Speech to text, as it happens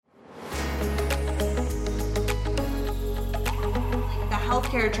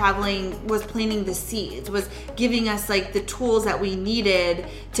healthcare traveling was planting the seeds, was giving us like the tools that we needed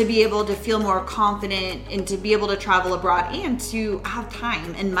to be able to feel more confident and to be able to travel abroad and to have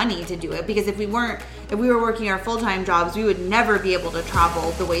time and money to do it. Because if we were working our full-time jobs, we would never be able to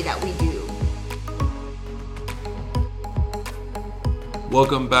travel the way that we do.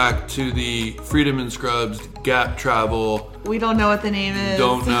 Welcome back to the Freedom and Scrubs Gap Travel. We don't know what the name is.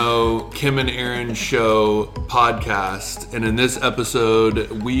 Don't know Kim and Aaron Show podcast. And in this episode,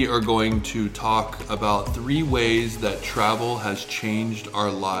 we are going to talk about 3 ways that travel has changed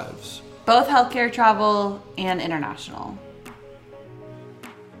our lives. Both healthcare travel and international.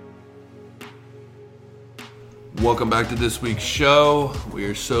 Welcome back to this week's show. We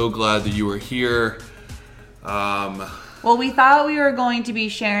are so glad that you are here. Well, we thought we were going to be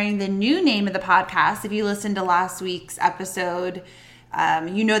sharing the new name of the podcast. If you listened to last week's episode,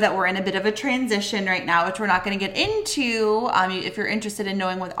 you know that we're in a bit of a transition right now, which we're not going to get into. If you're interested in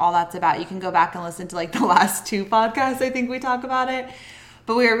knowing what all that's about, you can go back and listen to like the last 2 podcasts. I think we talk about it.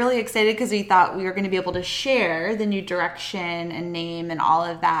 But we were really excited because we thought we were going to be able to share the new direction and name and all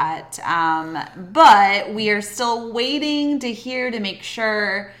of that. But we are still waiting to hear to make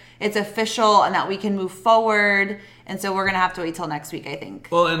sure it's official and that we can move forward. And so we're going to have to wait till next week, I think.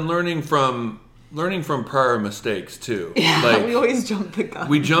 Well, and learning from prior mistakes too. Yeah, like, we always jump the gun.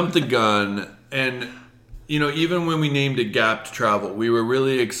 We jumped the gun, and you know, even when we named it Gap Travel, we were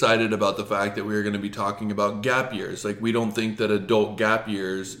really excited about the fact that we were going to be talking about gap years. Like, we don't think that adult gap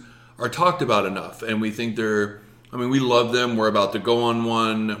years are talked about enough, and we think we love them. We're about to go on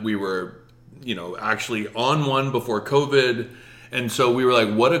one. We were, actually on one before COVID. And so we were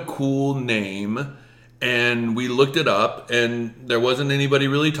like, what a cool name. And we looked it up, and there wasn't anybody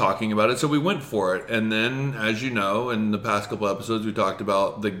really talking about it, so we went for it. And then, as you know, in the past couple episodes, we talked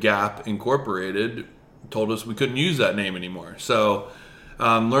about the Gap Incorporated told us we couldn't use that name anymore. So,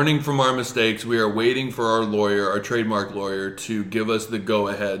 learning from our mistakes, we are waiting for our trademark lawyer, to give us the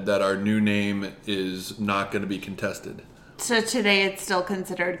go-ahead that our new name is not going to be contested. So today it's still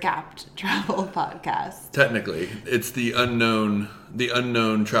considered Gap Travel Podcast. Technically, it's the unknown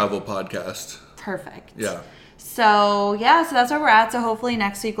travel podcast. Perfect. Yeah. So that's where we're at. So hopefully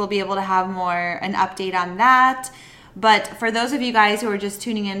next week we'll be able to have an update on that. But for those of you guys who are just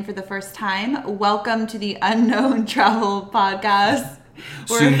tuning in for the first time, welcome to the Unknown Travel Podcast.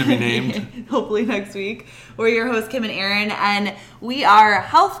 Soon to be named. Hopefully next week. We're your hosts, Kim and Aaron, and we are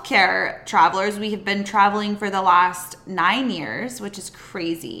healthcare travelers. We have been traveling for the last 9 years, which is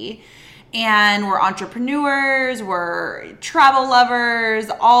crazy. And we're entrepreneurs, we're travel lovers,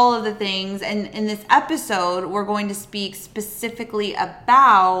 all of the things. And in this episode, we're going to speak specifically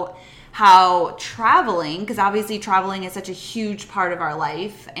about how traveling, because obviously traveling is such a huge part of our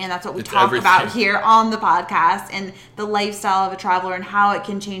life, and that's what we talk about here on the podcast, and the lifestyle of a traveler and how it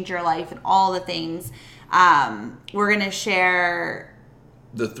can change your life and all the things. We're going to share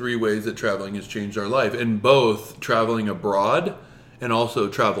the 3 ways that traveling has changed our life, and both traveling abroad and also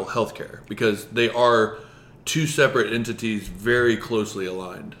travel healthcare, because they are 2 separate entities very closely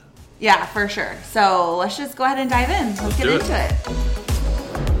aligned. Yeah, for sure. So let's just go ahead and dive in. Let's get into it.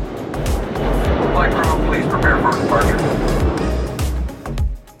 Flight crew, please prepare for departure.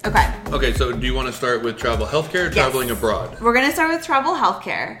 Okay, so do you want to start with travel healthcare or traveling abroad? We're going to start with travel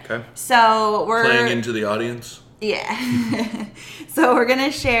healthcare. Okay. So we're playing into the audience? Yeah. So we're going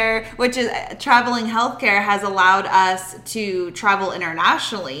to share, which is traveling healthcare has allowed us to travel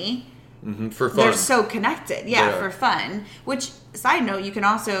internationally. Mm-hmm, for fun. They're so connected. Yeah, for fun. Which, side note, you can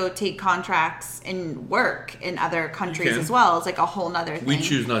also take contracts and work in other countries as well. It's like a whole nother thing. We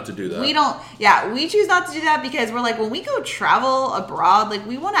choose not to do that. We choose not to do that because we're like, when we go travel abroad, like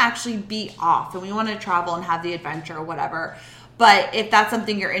we want to actually be off and we want to travel and have the adventure or whatever. But if that's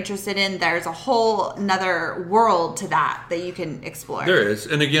something you're interested in, there's a whole another world to that you can explore. There is.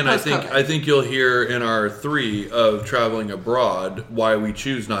 And again, I think you'll hear in our 3 of traveling abroad why we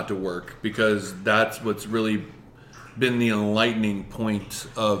choose not to work, because that's what's really been the enlightening point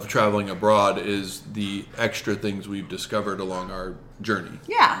of traveling abroad, is the extra things we've discovered along our journey.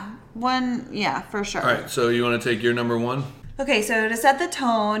 Yeah, for sure. All right, so you want to take your number 1? Okay, so to set the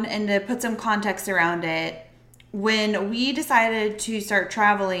tone and to put some context around it, when we decided to start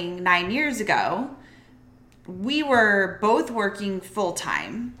traveling 9 years ago, we were both working full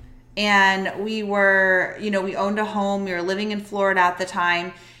time, and we were, we owned a home. We were living in Florida at the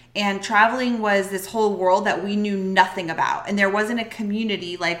time, and traveling was this whole world that we knew nothing about. And there wasn't a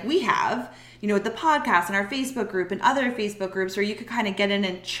community like we have, with the podcast and our Facebook group and other Facebook groups where you could kind of get in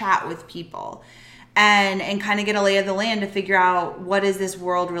and chat with people. and kind of get a lay of the land to figure out what is this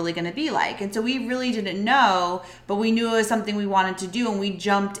world really going to be like. And so we really didn't know, but we knew it was something we wanted to do, and we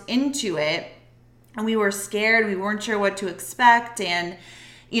jumped into it, and we were scared. We weren't sure what to expect. And,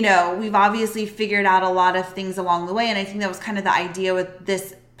 you know, we've obviously figured out a lot of things along the way. And I think that was kind of the idea with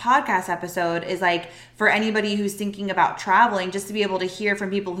this podcast episode, is like for anybody who's thinking about traveling, just to be able to hear from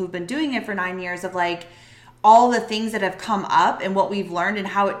people who've been doing it for 9 years of like all the things that have come up and what we've learned and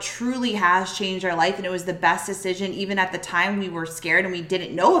how it truly has changed our life. And it was the best decision. Even at the time we were scared and we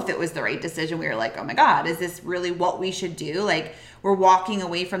didn't know if it was the right decision. We were like, oh my God, is this really what we should do? Like, we're walking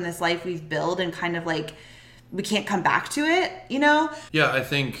away from this life we've built and kind of like, we can't come back to it, you know? Yeah, I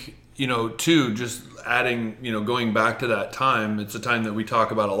think, you know, too, just adding, you know, going back to that time, it's a time that we talk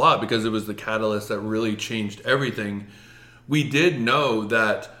about a lot because it was the catalyst that really changed everything. We did know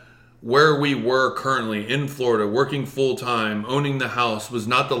that where we were currently in Florida, working full-time, owning the house, was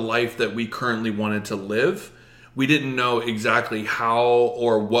not the life that we currently wanted to live. We didn't know exactly how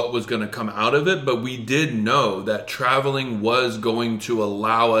or what was going to come out of it, but we did know that traveling was going to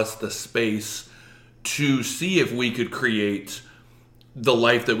allow us the space to see if we could create the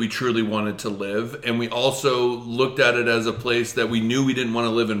life that we truly wanted to live. And we also looked at it as a place that we knew we didn't want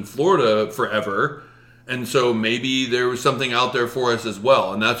to live in Florida forever. And so maybe there was something out there for us as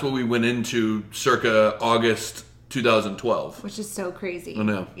well. And that's what we went into circa August 2012. Which is so crazy. I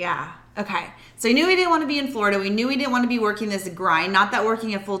know. Yeah. Okay. So we knew we didn't want to be in Florida. We knew we didn't want to be working this grind. Not that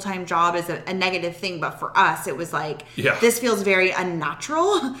working a full-time job is a negative thing, but for us, it was like, this feels very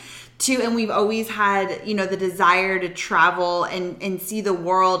unnatural. And we've always had, you know, the desire to travel and see the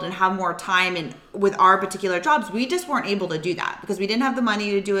world and have more time. And with our particular jobs, we just weren't able to do that because we didn't have the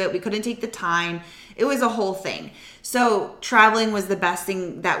money to do it. We couldn't take the time. It was a whole thing. So traveling was the best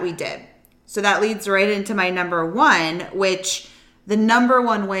thing that we did. So that leads right into my number one, which the number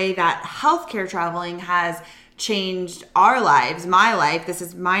one way that healthcare traveling has changed our lives, my life. This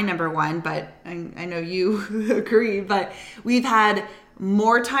is my number one, but I know you agree, but we've had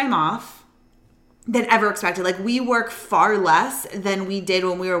more time off than ever expected. Like, we work far less than we did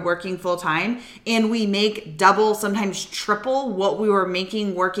when we were working full time, and we make double, sometimes triple what we were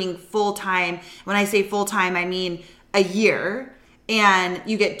making working full time. When I say full time, I mean a year, and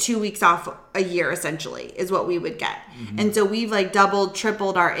you get 2 weeks off a year, essentially, is what we would get. Mm-hmm. And so we've like doubled,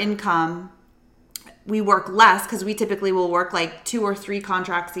 tripled our income. We work less because we typically will work like 2 or 3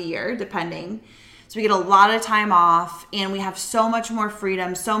 contracts a year, depending. So we get a lot of time off, and we have so much more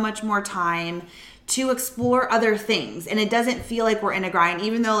freedom, so much more time to explore other things. And it doesn't feel like we're in a grind,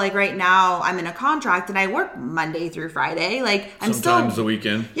 even though like right now I'm in a contract and I work Monday through Friday. Like sometimes the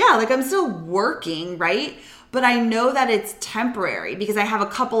weekend. Yeah, like I'm still working, right? But I know that it's temporary because I have a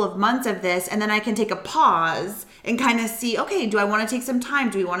couple of months of this, and then I can take a pause and kind of see, okay, do I want to take some time?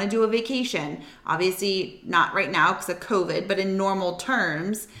 Do we want to do a vacation? Obviously not right now because of COVID, but in normal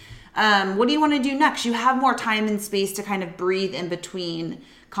terms. What do you want to do next? You have more time and space to kind of breathe in between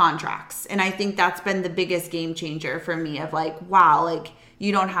contracts. And I think that's been the biggest game changer for me of like, wow, like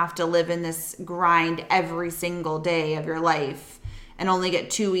you don't have to live in this grind every single day of your life and only get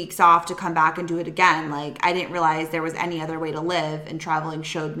 2 weeks off to come back and do it again. Like, I didn't realize there was any other way to live, and traveling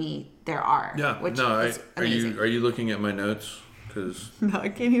showed me there are. Yeah. Which no, is amazing. Are you looking at my notes? Because no, I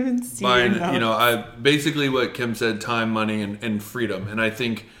can't even see mine. Your notes. You know, I basically what Kim said: time, money, and freedom. And I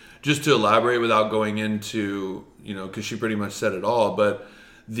think, just to elaborate without going into, you know, because she pretty much said it all, but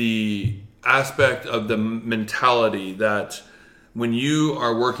the aspect of the mentality that when you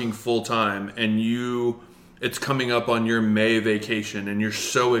are working full time and it's coming up on your May vacation and you're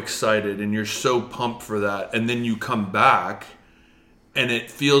so excited and you're so pumped for that, and then you come back and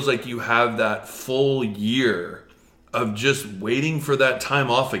it feels like you have that full year of just waiting for that time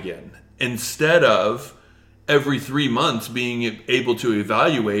off again, instead of every 3 months being able to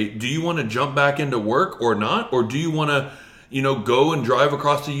evaluate, do you want to jump back into work or not? Or do you want to, you know, go and drive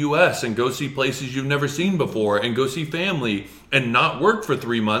across the US and go see places you've never seen before and go see family and not work for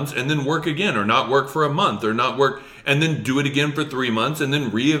 3 months and then work again, or not work for a month, or not work and then do it again for 3 months and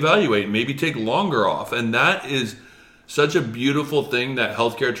then reevaluate, maybe take longer off. And that is such a beautiful thing that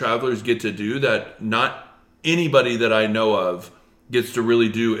healthcare travelers get to do that not anybody that I know of gets to really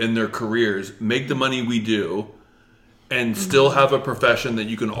do in their careers. Make the money we do and still have a profession that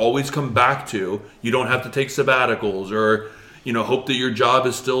you can always come back to. You don't have to take sabbaticals or, you know, hope that your job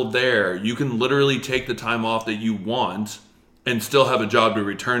is still there. You can literally take the time off that you want and still have a job to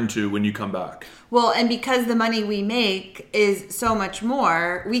return to when you come back. Well, and because the money we make is so much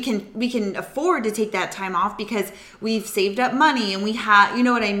more, we can afford to take that time off because we've saved up money and we have, you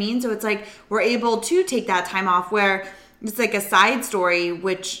know what I mean? So it's like we're able to take that time off, where it's like a side story,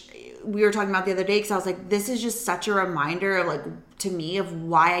 which we were talking about the other day, because I was like, this is just such a reminder of, like, to me, of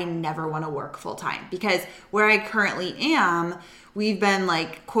why I never want to work full time. Because where I currently am, we've been,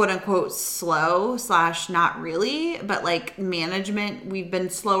 like, quote unquote slow / not really, but like management, we've been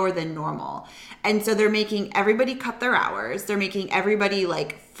slower than normal. And so they're making everybody cut their hours. They're making everybody,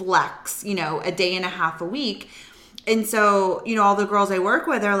 like, flex, you know, a day and a half a week. And so, you know, all the girls I work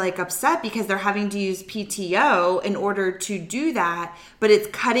with are, like, upset because they're having to use PTO in order to do that, but it's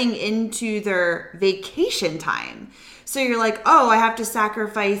cutting into their vacation time. So you're like, oh, I have to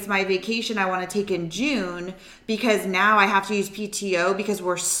sacrifice my vacation I want to take in June because now I have to use PTO because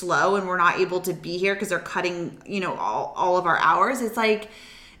we're slow and we're not able to be here because they're cutting, you know, all of our hours. It's like,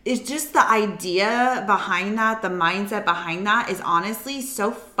 it's just the idea behind that, the mindset behind that is honestly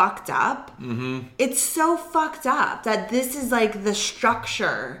so fucked up. Mm-hmm. It's so fucked up that this is, like, the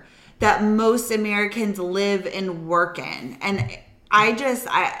structure that most Americans live and work in. And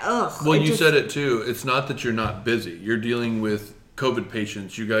Well, you said it too. It's not that you're not busy. You're dealing with COVID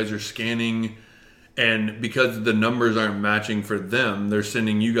patients. You guys are scanning, and because the numbers aren't matching for them, they're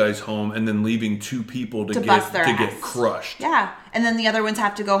sending you guys home and then leaving 2 people to get crushed. Yeah. And then the other ones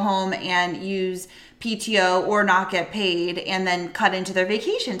have to go home and use PTO or not get paid and then cut into their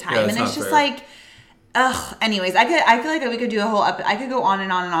vacation time. Yeah, and it's just fair. Like, ugh. Anyways, I feel like we could do a whole I could go on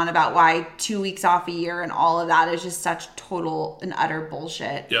and on and on about why 2 weeks off a year and all of that is just such total and utter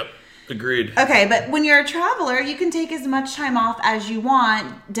bullshit. Yep. Agreed. Okay, but when you're a traveler, you can take as much time off as you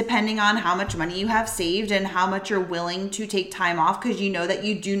want, depending on how much money you have saved and how much you're willing to take time off, because you know that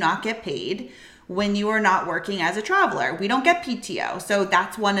you do not get paid when you are not working as a traveler. We don't get PTO. So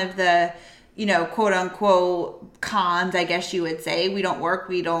that's one of the, you know, quote unquote cons, I guess you would say. We don't work,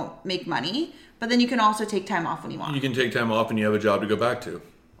 we don't make money. But then you can also take time off when you want. You can take time off and you have a job to go back to.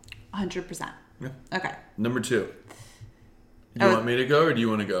 100%. Yeah. Okay. Number 2. Do you want me to go or do you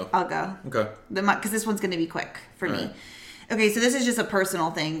want to go? I'll go. Okay. Because this one's going to be quick for me. Right. Okay, so this is just a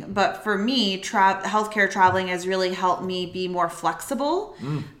personal thing. But for me, healthcare traveling has really helped me be more flexible.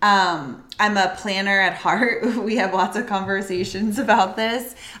 I'm a planner at heart. We have lots of conversations about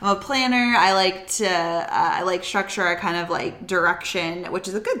this. I'm a planner. I like structure. I kind of like direction, which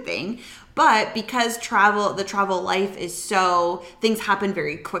is a good thing. But because the travel life is so, things happen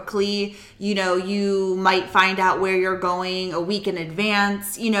very quickly. You know, you might find out where you're going a week in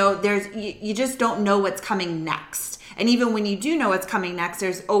advance. You know, you just don't know what's coming next. And even when you do know what's coming next,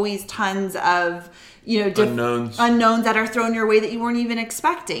 there's always tons of, you know, unknowns that are thrown your way that you weren't even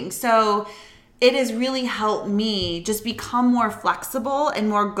expecting. So it has really helped me just become more flexible and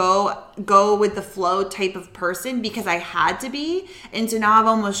more go with the flow type of person, because I had to be. And so now I've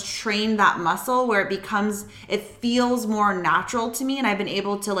almost trained that muscle where it feels more natural to me, and I've been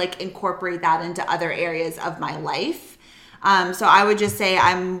able to, like, incorporate that into other areas of my life. So I would just say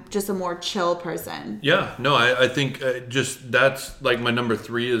I'm just a more chill person. Yeah, no, I think just that's like my number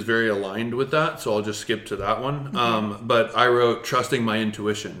 3 is very aligned with that. So I'll just skip to that one. Mm-hmm. But I wrote trusting my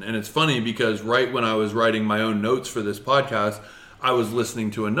intuition. And it's funny because right when I was writing my own notes for this podcast, I was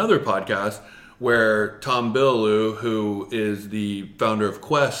listening to another podcast where Tom Bilyeu, who is the founder of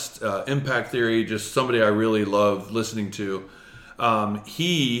Quest, Impact Theory, just somebody I really love listening to,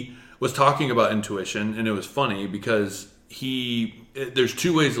 he was talking about intuition. And it was funny because there's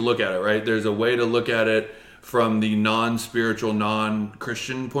 2 ways to look at it, right? There's a way to look at it from the non-spiritual,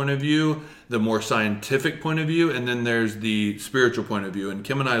 non-Christian point of view, the more scientific point of view, and then there's the spiritual point of view. And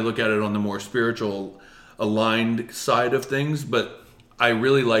Kim and I look at it on the more spiritual aligned side of things, but I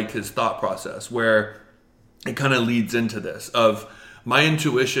really liked his thought process where it kind of leads into this of my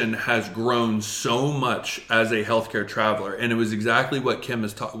intuition has grown so much as a healthcare traveler. And it was exactly what Kim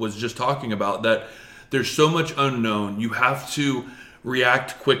was just talking about, that there's so much unknown. You have to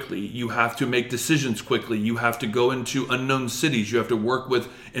react quickly. You have to make decisions quickly. You have to go into unknown cities. You have to work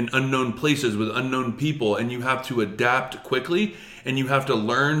in unknown places with unknown people, and you have to adapt quickly, and you have to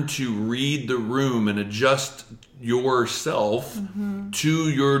learn to read the room and adjust yourself to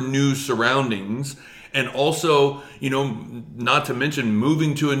your new surroundings. And also, you know, not to mention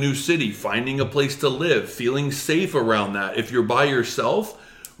moving to a new city, finding a place to live, feeling safe around that. If you're by yourself,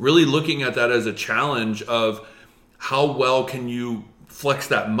 really looking at that as a challenge of how well can you flex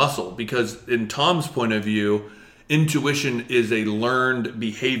that muscle? Because in Tom's point of view, intuition is a learned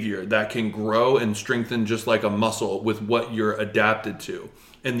behavior that can grow and strengthen just like a muscle with what you're adapted to.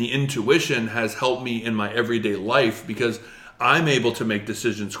 And the intuition has helped me in my everyday life because I'm able to make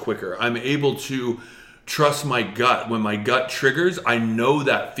decisions quicker. I'm able to trust my gut. When my gut triggers, I know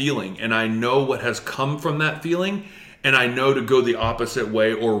that feeling and I know what has come from that feeling. And I know to go the opposite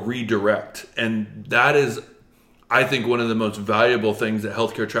way or redirect. And that is, I think one of the most valuable things that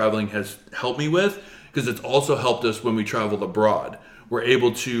healthcare traveling has helped me with, because it's also helped us when we traveled abroad. We're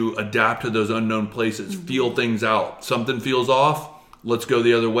able to adapt to those unknown places, feel things out. Something feels off, let's go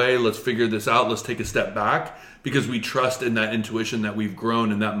the other way, let's figure this out, let's take a step back, because we trust in that intuition that we've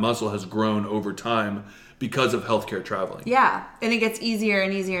grown, and that muscle has grown over time because of healthcare traveling. Yeah, and it gets easier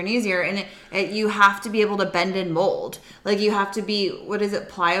and easier and easier, and you have to be able to bend and mold. Like, you have to be, what is it,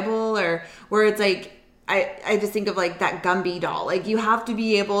 pliable, or where it's like, I just think of like that Gumby doll. Like, you have to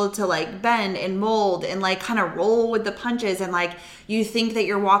be able to like bend and mold and like kind of roll with the punches, and like you think that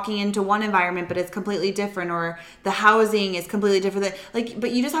you're walking into one environment but it's completely different, or the housing is completely different. Like,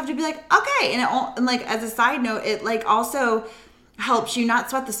 but you just have to be like, okay. And like, as a side note, it like also helps you not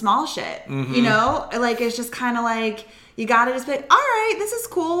sweat the small shit, you know? Like, it's just kind of like, you gotta just be like, all right, this is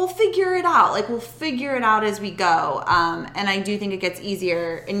cool, we'll figure it out. Like, we'll figure it out as we go. And I do think it gets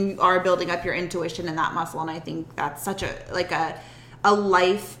easier, and you are building up your intuition in that muscle. And I think that's such a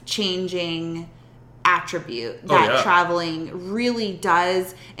life-changing attribute that traveling really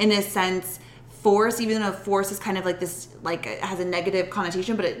does, in a sense, force, even though force is kind of like this, like, it has a negative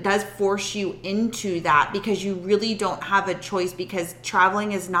connotation, but it does force you into that, because you really don't have a choice, because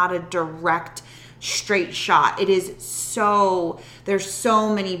traveling is not a direct straight shot. It is there's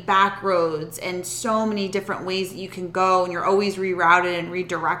so many back roads and so many different ways that you can go, and you're always rerouted and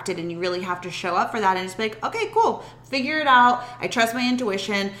redirected, and you really have to show up for that and just be like, okay, cool, figure it out. I trust my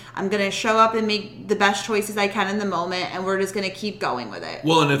intuition. I'm going to show up and make the best choices I can in the moment, and we're just going to keep going with it.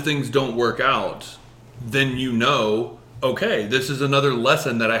 Well, and if things don't work out, then you know, okay, this is another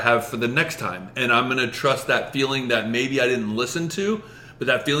lesson that I have for the next time, and I'm going to trust that feeling that maybe I didn't listen to, but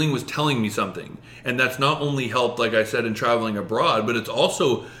that feeling was telling me something. And that's not only helped, like I said, in traveling abroad, but it's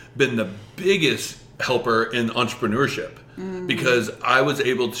also been the biggest helper in entrepreneurship. Because I was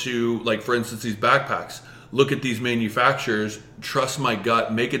able to, like, for instance, these backpacks, look at these manufacturers, trust my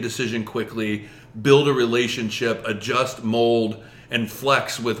gut, make a decision quickly, build a relationship, adjust, mold, and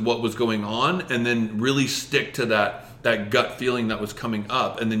flex with what was going on, and then really stick to that gut feeling that was coming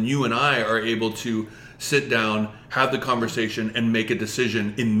up. And then you and I are able to sit down, have the conversation, and make a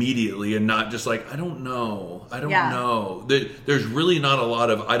decision immediately, and not just like, I don't know. There's really not a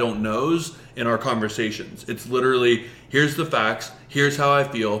lot of I don't knows in our conversations. It's literally, here's the facts, here's how I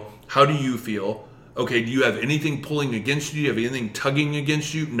feel, how do you feel? Okay, do you have anything pulling against you? Do you have anything tugging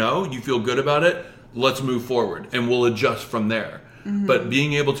against you? No? You feel good about it? Let's move forward, and we'll adjust from there. But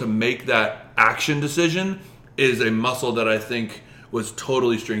being able to make that action decision is a muscle that I think was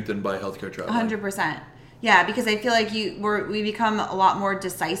totally strengthened by healthcare travel. 100%. Yeah, because I feel like we become a lot more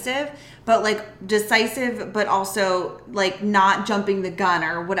decisive, but also like not jumping the gun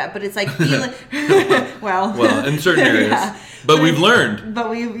or whatever. But it's like feeling well, in certain areas. Yeah. But we've learned.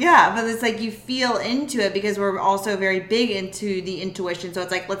 But it's like you feel into it, because we're also very big into the intuition. So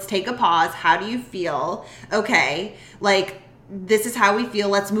it's like, let's take a pause. How do you feel? Okay, like, this is how we feel,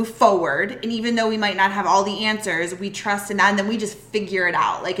 let's move forward. And even though we might not have all the answers, we trust in that, and then we just figure it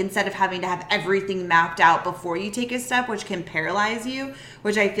out. Like, instead of having to have everything mapped out before you take a step, which can paralyze you,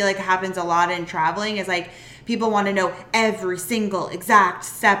 which I feel like happens a lot in traveling, is like, people want to know every single exact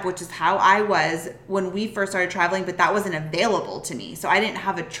step, which is how I was when we first started traveling, but that wasn't available to me. So I didn't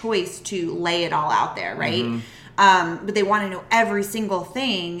have a choice to lay it all out there, right? But they want to know every single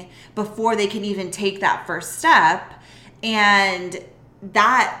thing before they can even take that first step. And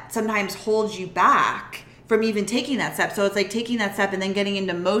that sometimes holds you back from even taking that step. So it's like taking that step and then getting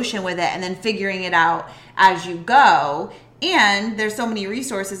into motion with it, and then figuring it out as you go. And there's so many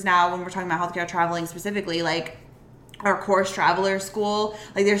resources now when we're talking about healthcare traveling specifically, like our Course Traveler School.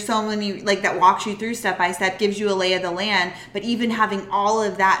 Like, there's so many, like, that walks you through step by step, gives you a lay of the land. But even having all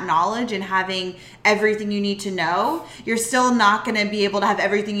of that knowledge and having everything you need to know, you're still not going to be able to have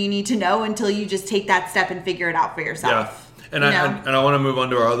everything you need to know until you just take that step and figure it out for yourself. Yeah. And I want to move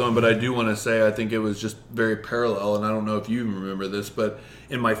on to our other one, but I do want to say, I think it was just very parallel, and I don't know if you remember this, but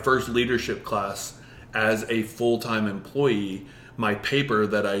in my first leadership class as a full-time employee, my paper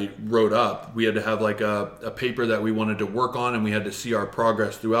that I wrote up, we had to have like a paper that we wanted to work on, and we had to see our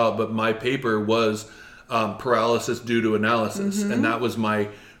progress throughout. But my paper was paralysis due to analysis. And that was my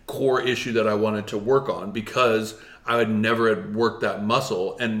core issue that I wanted to work on, because I had never worked that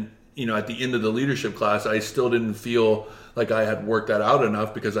muscle. And, you know, at the end of the leadership class, I still didn't feel like I had worked that out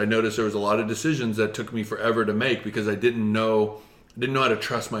enough, because I noticed there was a lot of decisions that took me forever to make, because I didn't know I didn't know how to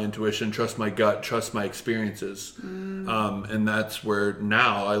trust my intuition, trust my gut, trust my experiences. And that's where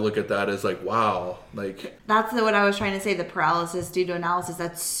now I look at that as like, wow, like that's what I was trying to say. The paralysis due to analysis.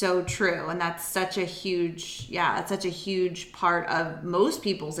 That's so true. And that's such a huge, it's such a huge part of most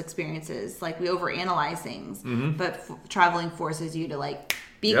people's experiences. Like we overanalyze things, but traveling forces you to like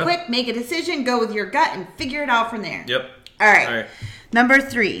be quick, make a decision, go with your gut and figure it out from there. Yep. All right. Number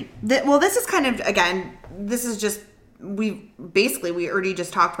 3. This is kind of, again, this is just, we already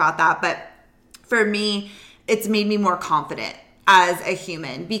just talked about that, but for me, it's made me more confident as a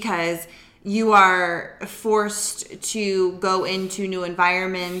human because you are forced to go into new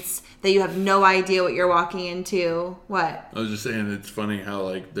environments that you have no idea what you're walking into. What? I was just saying it's funny how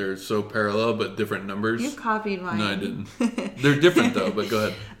like they're so parallel but different numbers. You copied mine. No, I didn't. They're different though, but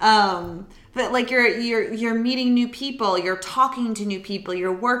go ahead. But like you're meeting new people, you're talking to new people,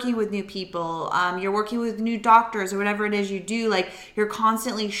 you're working with new people, you're working with new doctors or whatever it is you do. Like you're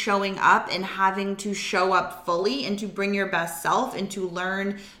constantly showing up and having to show up fully and to bring your best self and to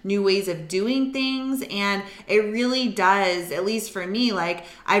learn new ways of doing things. And it really does, at least for me, like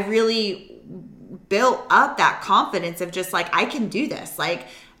I've really built up that confidence of just like, I can do this. Like,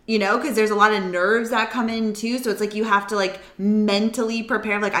 you know, because there's a lot of nerves that come in too. So it's like you have to like mentally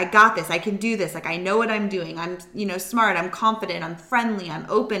prepare. Like, I got this. I can do this. Like, I know what I'm doing. I'm, smart. I'm confident. I'm friendly. I'm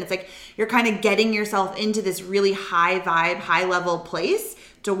open. It's like you're kind of getting yourself into this really high vibe, high level place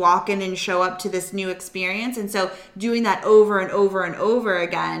to walk in and show up to this new experience. And so doing that over and over and over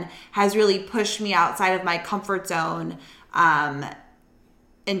again has really pushed me outside of my comfort zone.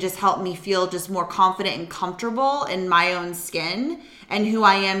 And just helped me feel just more confident and comfortable in my own skin and who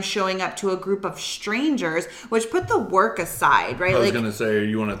I am showing up to a group of strangers, which put the work aside, right? I was going to say,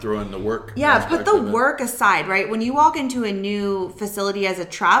 you want to throw in the work. Yeah, put the work aside, right? When you walk into a new facility as a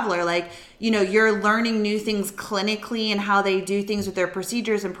traveler, like, you're learning new things clinically and how they do things with their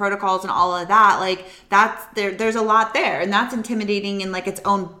procedures and protocols and all of that. Like there's a lot there, and that's intimidating in like its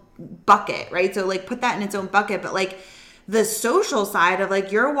own bucket, right? So like put that in its own bucket, but like the social side of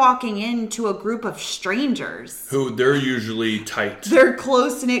like you're walking into a group of strangers who they're usually tight. They're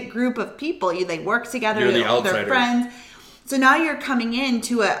close-knit group of people. They work together. You're the outsiders. They're friends. So now you're coming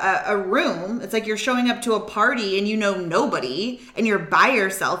into a room. It's like you're showing up to a party and you know nobody and you're by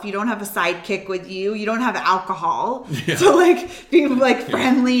yourself. You don't have a sidekick with you. You don't have alcohol. Yeah. So like be like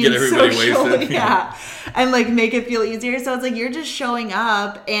friendly and social. Wasted. Yeah. And like make it feel easier. So it's like you're just showing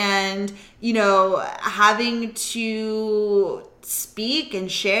up and, having to speak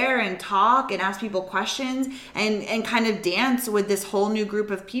and share and talk and ask people questions and kind of dance with this whole new group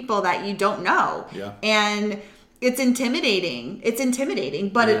of people that you don't know. Yeah. And it's intimidating,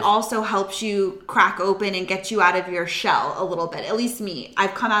 but it also helps you crack open and get you out of your shell a little bit. At least me.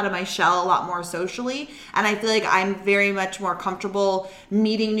 I've come out of my shell a lot more socially, and I feel like I'm very much more comfortable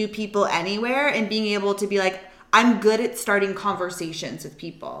meeting new people anywhere and being able to be like, I'm good at starting conversations with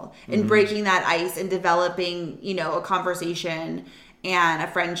people and breaking that ice and developing, a conversation and a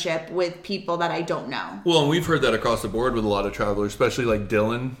friendship with people that I don't know. Well, and we've heard that across the board with a lot of travelers, especially like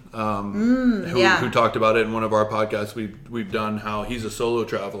Dylan, who talked about it in one of our podcasts we've done, how he's a solo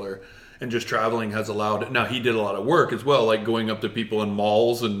traveler and just traveling has allowed it. Now, he did a lot of work as well, like going up to people in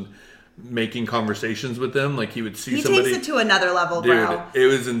malls and making conversations with them. Like he would see somebody. He takes it to another level, dude, bro. It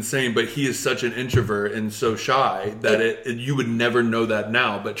was insane, but he is such an introvert and so shy that you would never know that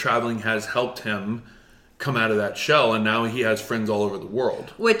now, but traveling has helped him come out of that shell, and now he has friends all over the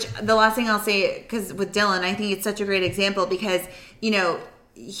world. Which, the last thing I'll say, because with Dylan, I think it's such a great example because,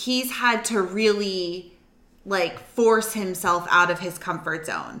 he's had to really like force himself out of his comfort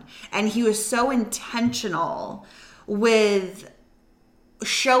zone. And he was so intentional with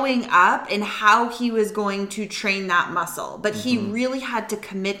showing up and how he was going to train that muscle, but he really had to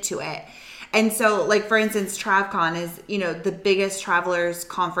commit to it. And so, like, for instance, TravCon is, the biggest travelers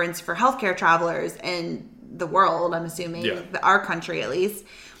conference for healthcare travelers in the world, I'm assuming, our country at least.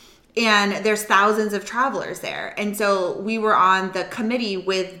 And there's thousands of travelers there. And so we were on the committee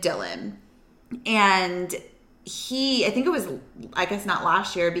with Dylan. And I think it was, I guess not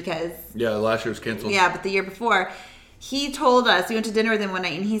last year because... Yeah, last year was canceled. Yeah, but the year before... He told us, we went to dinner with him one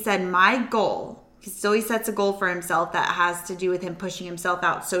night, and he said, my goal, so he sets a goal for himself that has to do with him pushing himself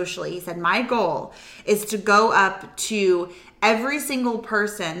out socially. He said, my goal is to go up to every single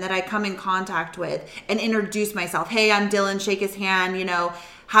person that I come in contact with and introduce myself. Hey, I'm Dylan, shake his hand,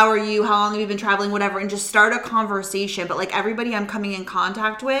 how are you? How long have you been traveling? Whatever. And just start a conversation. But like everybody I'm coming in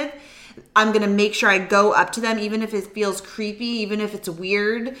contact with, I'm going to make sure I go up to them, even if it feels creepy, even if it's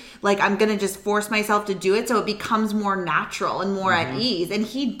weird. Like, I'm going to just force myself to do it so it becomes more natural and more at ease. And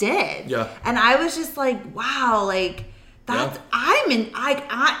he did. Yeah. And I was just like, wow, like, That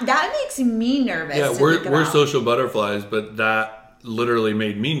makes me nervous. Yeah, we're social butterflies, but that literally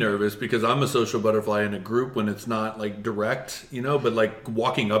made me nervous because I'm a social butterfly in a group when it's not like direct, but like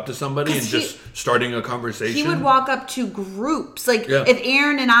walking up to somebody and just starting a conversation. He would walk up to groups. Like if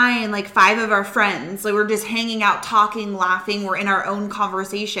Aaron and I and like 5 of our friends, like we're just hanging out, talking, laughing, we're in our own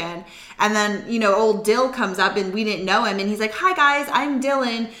conversation. And then, old Dill comes up and we didn't know him. And he's like, "Hi guys, I'm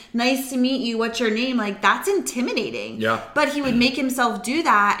Dylan. Nice to meet you. What's your name?" Like that's intimidating. Yeah. But he would make himself do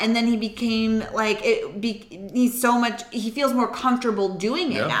that. And then he became like, he feels more comfortable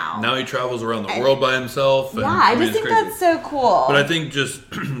doing it now. Now he travels around the world by himself. And, I just think that's so cool. But I think just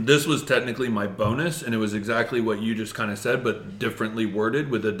this was technically my bonus, and it was exactly what you just kind of said, but differently worded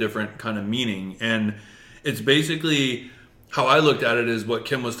with a different kind of meaning. And it's basically how I looked at it is what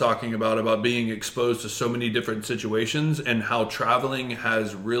Kim was talking about being exposed to so many different situations, and how traveling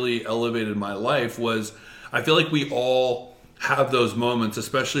has really elevated my life. Was I feel like we all have those moments,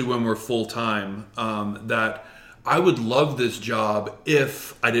 especially when we're full-time, that I would love this job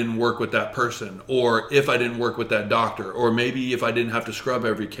if I didn't work with that person, or if I didn't work with that doctor, or maybe if I didn't have to scrub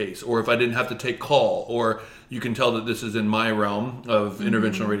every case, or if I didn't have to take call, or you can tell that this is in my realm of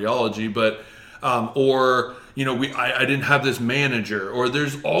interventional radiology, but I didn't have this manager, or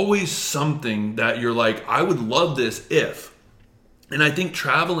there's always something that you're like, I would love this if. And I think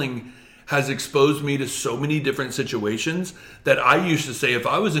traveling has exposed me to so many different situations that I used to say, if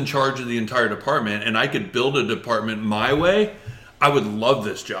I was in charge of the entire department and I could build a department my way, I would love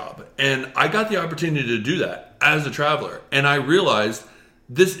this job. And I got the opportunity to do that as a traveler. And I realized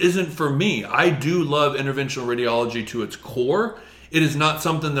this isn't for me. I do love interventional radiology to its core. It is not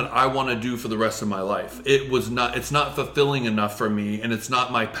something that I want to do for the rest of my life. It's not fulfilling enough for me, and it's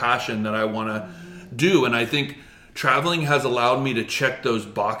not my passion that I want to do. And I think traveling has allowed me to check those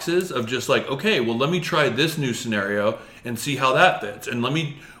boxes of just like, okay, well, let me try this new scenario and see how that fits. And let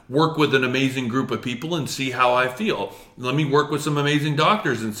me work with an amazing group of people and see how I feel. Let me work with some amazing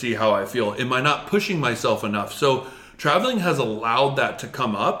doctors and see how I feel. Am I not pushing myself enough? So traveling has allowed that to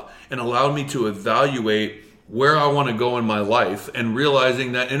come up and allowed me to evaluate where I want to go in my life, and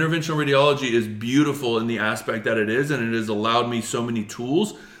realizing that interventional radiology is beautiful in the aspect that it is, and it has allowed me so many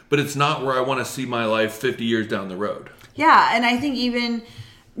tools, but it's not where I want to see my life 50 years down the road. Yeah, and I think even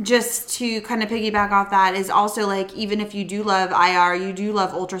just to kind of piggyback off that is also like, even if you do love IR, you do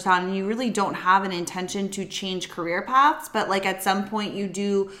love ultrasound, and you really don't have an intention to change career paths, but like at some point you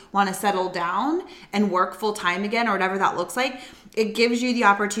do want to settle down and work full time again, or whatever that looks like, it gives you the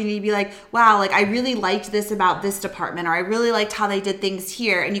opportunity to be like, wow, like I really liked this about this department, or I really liked how they did things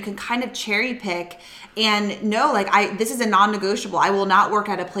here. And you can kind of cherry pick and know, like, this is a non-negotiable. I will not work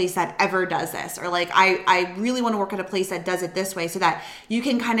at a place that ever does this, or like I really want to work at a place that does it this way, so that you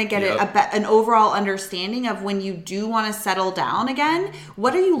can kind of get an overall understanding of when you do want to settle down again,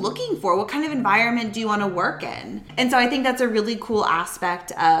 what are you looking for? What kind of environment do you want to work in? And so I think that's a really cool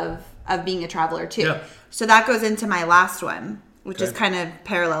aspect of being a traveler too. Yeah. So that goes into my last one, which is kind of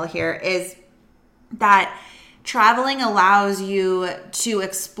parallel here, is that traveling allows you to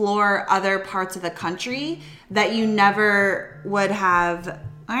explore other parts of the country that you never would have,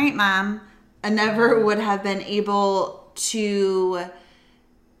 all right, Mom, I never would have been able to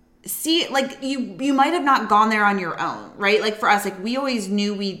see. Like you might have not gone there on your own, right? Like for us, like we always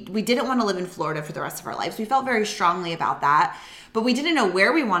knew we didn't want to live in Florida for the rest of our lives. We felt very strongly about that, but we didn't know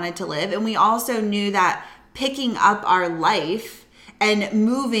where we wanted to live. And we also knew that picking up our life and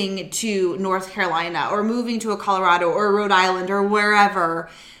moving to North Carolina, or moving to a Colorado or Rhode Island or wherever,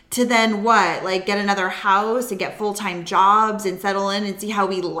 to then what? Like get another house and get full-time jobs and settle in and see how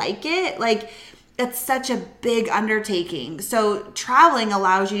we like it. Like that's such a big undertaking. So traveling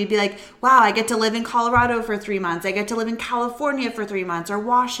allows you to be like, wow, I get to live in Colorado for 3 months. I get to live in California for 3 months, or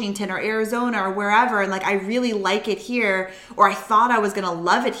Washington or Arizona or wherever. And like, I really like it here, or I thought I was going to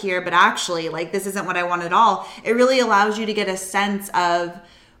love it here, but actually like, this isn't what I want at all. It really allows you to get a sense of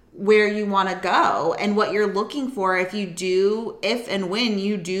where you want to go and what you're looking for if and when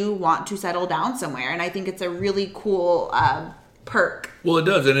you do want to settle down somewhere. And I think it's a really cool, perk. Well, it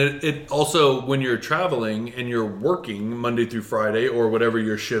does. And it also, when you're traveling and you're working Monday through Friday or whatever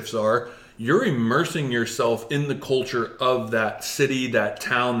your shifts are, you're immersing yourself in the culture of that city, that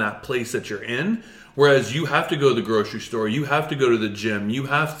town, that place that you're in. Whereas you have to go to the grocery store, you have to go to the gym, you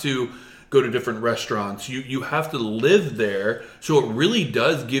have to go to different restaurants, you have to live there. So it really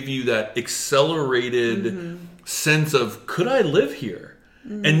does give you that accelerated sense of, could I live here?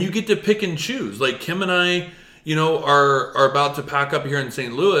 And you get to pick and choose. Like Kim and I, are about to pack up here in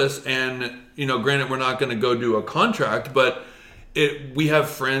St. Louis, and, granted, we're not going to go do a contract, but we have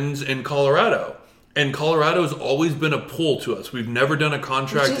friends in Colorado. And Colorado's always been a pull to us. We've never done a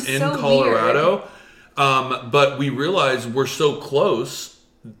contract in so Colorado. But we realize we're so close.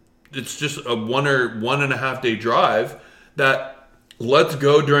 It's just a 1 or 1.5 day drive that let's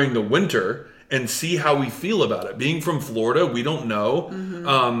go during the winter and see how we feel about it. Being from Florida, we don't know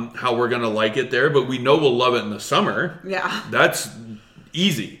how we're going to like it there, but we know we'll love it in the summer. Yeah. That's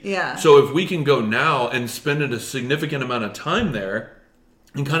easy. Yeah. So if we can go now and spend a significant amount of time there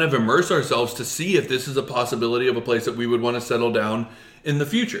and kind of immerse ourselves to see if this is a possibility of a place that we would want to settle down in the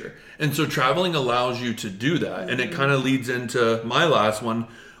future. And so traveling allows you to do that. And it kind of leads into my last one,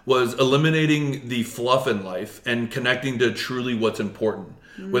 was eliminating the fluff in life and connecting to truly what's important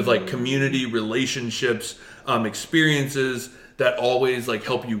with like community, relationships, experiences that always like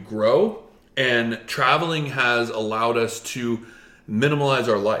help you grow. And traveling has allowed us to minimalize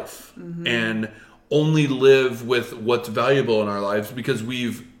our life and only live with what's valuable in our lives because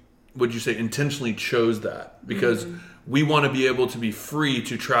we've, would you say, intentionally chose that because we want to be able to be free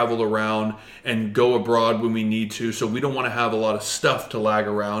to travel around and go abroad when we need to. So we don't want to have a lot of stuff to lag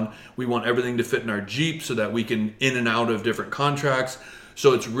around. We want everything to fit in our Jeep so that we can in and out of different contracts.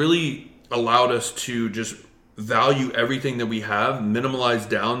 So it's really allowed us to just value everything that we have, minimalize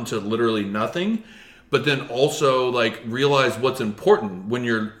down to literally nothing, but then also like realize what's important when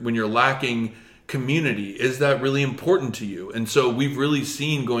you're lacking community. Is that really important to you? And so we've really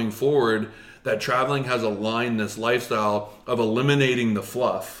seen going forward that traveling has aligned this lifestyle of eliminating the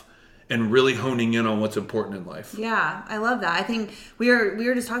fluff and really honing in on what's important in life. Yeah, I love that. I think we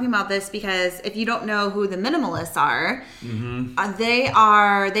were just talking about this because if you don't know who the Minimalists are,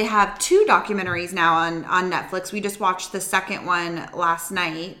 they have 2 documentaries now on Netflix. We just watched the second one last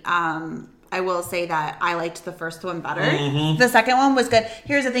night. I will say that I liked the first one better. The second one was good.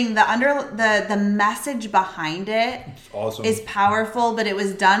 Here's the thing: the message behind it awesome. Is powerful, but it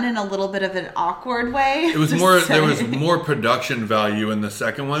was done in a little bit of an awkward way. It was more. There was more production value in the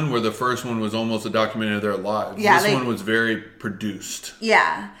second one, where the first one was almost a documentary of their lives. Yeah, this one was very produced.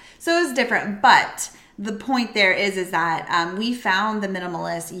 Yeah, so it was different, but. The point there is that we found the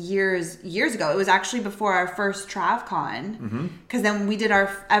Minimalists years ago. It was actually before our first TravCon, because then we did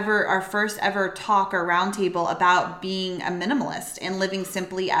our first ever talk or roundtable about being a minimalist and living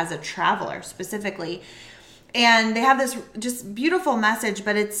simply as a traveler specifically. And they have this just beautiful message,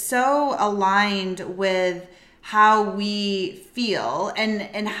 but it's so aligned with how we feel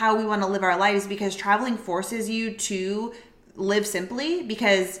and how we want to live our lives, because traveling forces you to live simply,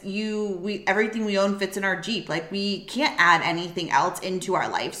 because everything we own fits in our Jeep. Like, we can't add anything else into our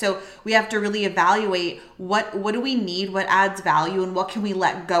life. So we have to really evaluate what do we need, what adds value, and what can we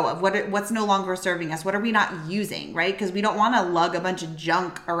let go of, what's no longer serving us, what are we not using, right? Because we don't want to lug a bunch of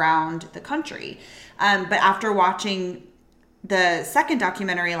junk around the country. But after watching the second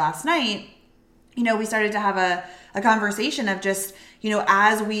documentary last night, we started to have a conversation of just,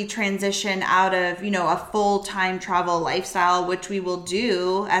 as we transition out of, a full-time travel lifestyle, which we will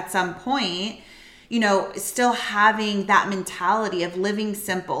do at some point, still having that mentality of living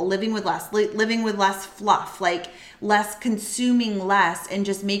simple, living with less fluff, like less, consuming less, and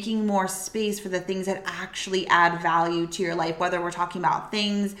just making more space for the things that actually add value to your life, whether we're talking about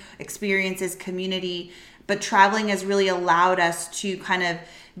things, experiences, community. But traveling has really allowed us to kind of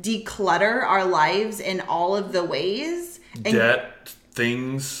declutter our lives in all of the ways. Debt,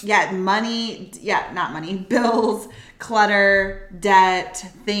 things. Yeah, money. Yeah, not money. Bills, clutter, debt,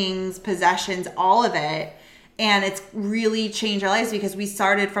 things, possessions, all of it. And it's really changed our lives, because we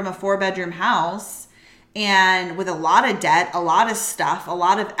started from a 4-bedroom house and with a lot of debt, a lot of stuff, a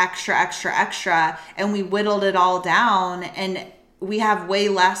lot of extra, and we whittled it all down, and we have way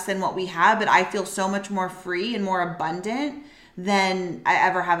less than what we had, but I feel so much more free and more abundant than I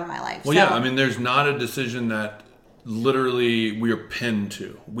ever have in my life. Well, yeah, there's not a decision that literally we are pinned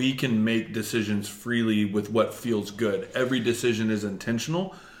to. We can make decisions freely with what feels good. Every decision is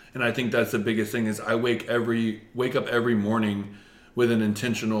intentional, and I think that's the biggest thing. Is I wake up every morning with an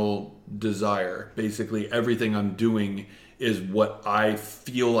intentional desire. Basically, everything I'm doing is what I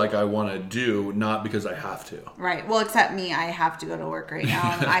feel like I want to do, not because I have to. Right. Well, except me, I have to go to work right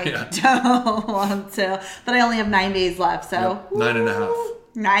now. I don't want to, but I only have 9 days left. So yep. 9.5.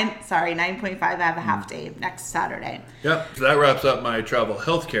 9.5. I have a half day next Saturday. Yep. So that wraps up my travel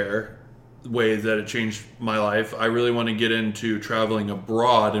healthcare ways that it changed my life. I really want to get into traveling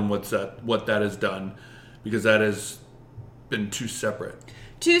abroad and what that has done, because that has been two separate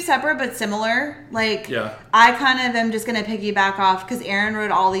but similar. Like, yeah. I kind of am just going to piggyback off, because Aaron wrote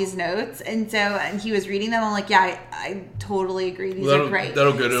all these notes, and he was reading them. I'm like, yeah, I totally agree. These are great.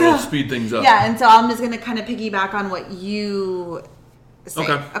 That'll good. It'll speed things up. Yeah, and so I'm just going to kind of piggyback on what you say.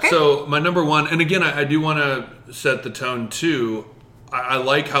 Okay. So my number one, and again, I do want to set the tone too. I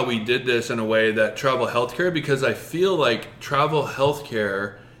like how we did this in a way that travel healthcare, because I feel like travel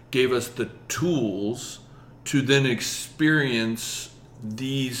healthcare gave us the tools to then experience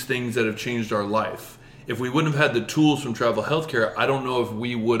these things that have changed our life. If we wouldn't have had the tools from travel healthcare, I don't know if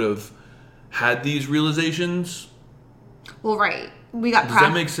we would have had these realizations. Well, right. We got Does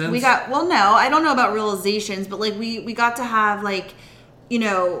that make sense? Well, no, I don't know about realizations, but like we got to have like, you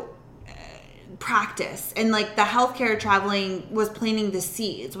know, practice, and like the healthcare traveling was planting the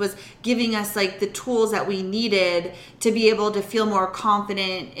seeds, was giving us like the tools that we needed to be able to feel more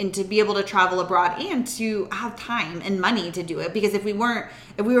confident and to be able to travel abroad and to have time and money to do it. Because if we were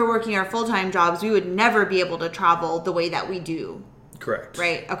working our full-time jobs, we would never be able to travel the way that we do. Correct.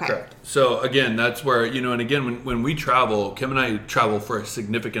 Right. Okay. Correct. So again, that's where, you know, and again, when we travel, Kim and I travel for a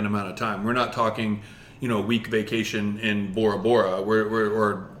significant amount of time. We're not talking, you know, a week vacation in Bora Bora,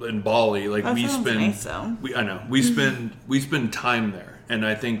 or in Bali. Like that we sounds spend, nice, though. we spend time there, and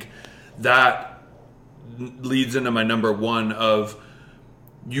I think that leads into my number one of,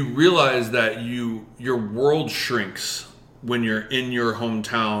 you realize that your world shrinks when you're in your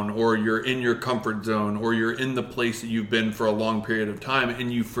hometown, or you're in your comfort zone, or you're in the place that you've been for a long period of time,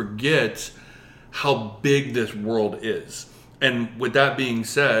 and you forget how big this world is. And with that being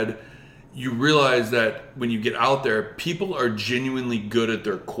said, you realize that when you get out there, people are genuinely good at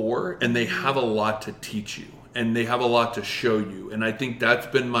their core, and they have a lot to teach you, and they have a lot to show you. And I think that's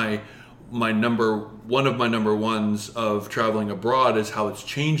been one of my number ones of traveling abroad, is how it's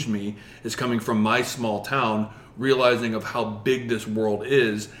changed me, is coming from my small town, realizing of how big this world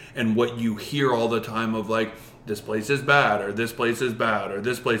is, and what you hear all the time of like, this place is bad, or this place is bad, or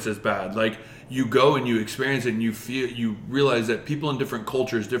this place is bad. Like, you go and you experience it, and you realize that people in different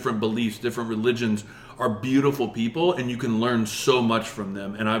cultures, different beliefs, different religions are beautiful people, and you can learn so much from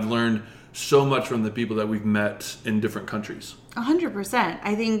them. And I've learned so much from the people that we've met in different countries. 100%.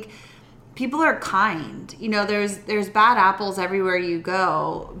 I think people are kind. You know, there's bad apples everywhere you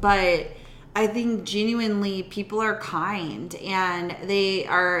go, but I think genuinely people are kind, and they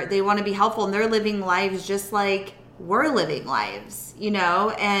want to be helpful, and they're living lives just like we're living lives, you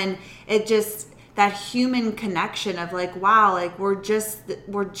know. And it just, that human connection of like, wow, like we're just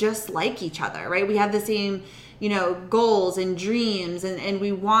like each other, right? We have the same, you know, goals and dreams, and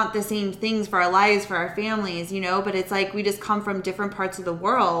we want the same things for our lives, for our families, you know. But it's like we just come from different parts of the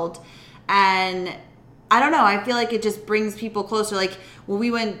world, and I don't know, I feel like it just brings people closer. Like, when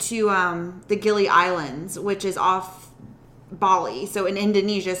we went to the Gili Islands, which is off Bali, so in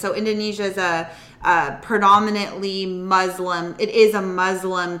Indonesia. So Indonesia is a predominantly Muslim, it is a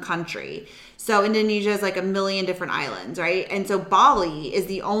Muslim country. So Indonesia is like a million different islands, right? And so Bali is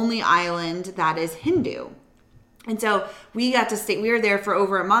the only island that is Hindu. And so we got to stay, we were there for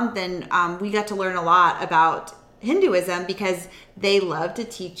over a month, and we got to learn a lot about Hinduism, because they love to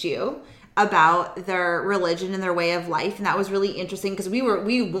teach you about their religion and their way of life. And that was really interesting, because we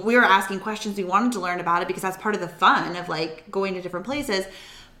were asking questions. We wanted to learn about it, because that's part of the fun of like going to different places.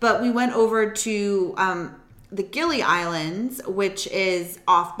 But we went over to the Gili Islands, which is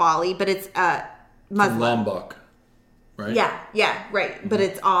off Bali, but it's Muslim. Lombok, right? Yeah, right. Mm-hmm. But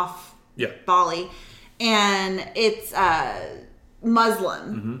it's off Bali, and it's Muslim.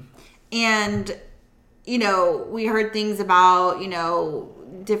 Mm-hmm. And, you know, we heard things about, you know,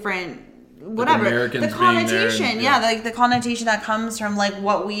 different, whatever, the connotation, like the connotation that comes from like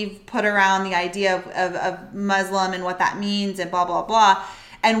what we've put around the idea of Muslim and what that means, and blah blah blah.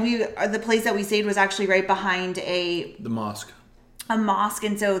 And the place that we stayed was actually right behind a mosque,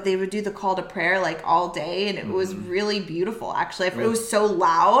 and so they would do the call to prayer like all day, and it was really beautiful. Actually, it was so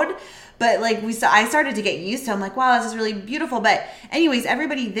loud, but like I started to get used to it. I'm like, wow, this is really beautiful. But anyways,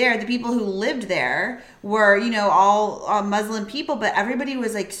 everybody there, the people who lived there were, you know, all Muslim people, but everybody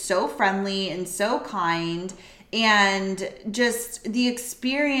was like so friendly and so kind. And just the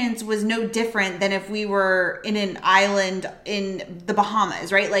experience was no different than if we were in an island in the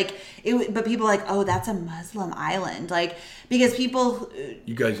Bahamas, right? Like but people are like, oh, that's a Muslim island, like, because people,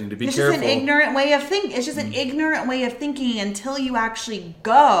 you guys need to be careful. It's just an ignorant way of thinking. It's just an ignorant way of thinking until you actually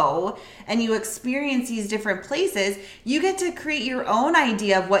go and you experience these different places. You get to create your own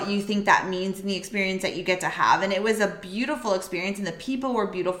idea of what you think that means and the experience that you get to have. And it was a beautiful experience, and the people were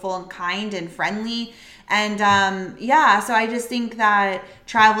beautiful and kind and friendly. And so I just think that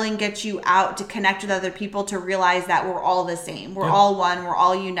traveling gets you out to connect with other people, to realize that we're all the same. We're all one, we're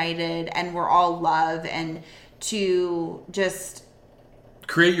all united, and we're all love, and to just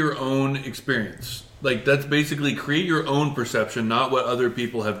create your own experience. Like, that's basically create your own perception, not what other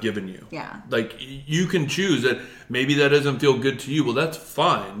people have given you. Yeah. Like, you can choose that. Maybe that doesn't feel good to you. Well, that's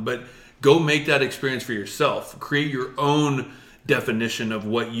fine. But go make that experience for yourself. Create your own definition of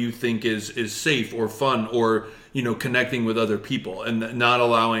what you think is safe or fun or, connecting with other people, and not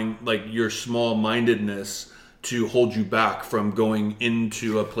allowing, like, your small-mindedness to hold you back from going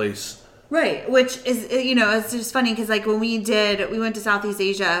into a place. Right, which is, it's just funny because, like, when we went to Southeast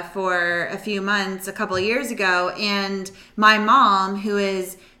Asia for a few months a couple of years ago, and my mom, who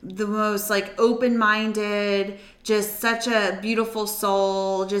is the most, like, open-minded, just such a beautiful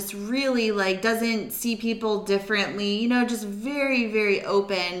soul, just really, like, doesn't see people differently, just very, very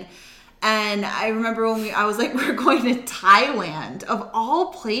open. And I remember when I was like, we're going to Thailand, of all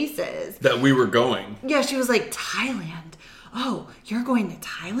places. That we were going. Yeah, she was like, Thailand? Oh, you're going to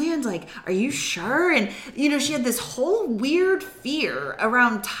Thailand? Like, are you sure? And, she had this whole weird fear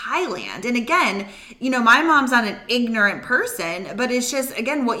around Thailand. And again, my mom's not an ignorant person, but it's just,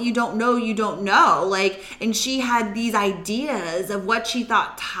 again, what you don't know, you don't know. Like, and she had these ideas of what she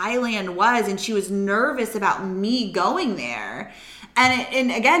thought Thailand was, and she was nervous about me going there.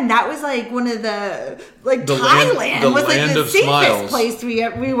 And again, that was like one of the, like, Thailand was like the safest place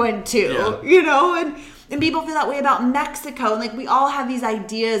we went to, and people feel that way about Mexico. And, like, we all have these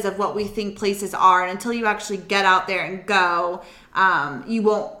ideas of what we think places are. And until you actually get out there and go, you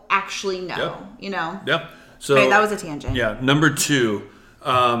won't actually know, Yep. So, right, that was a tangent. Yeah. Number 2,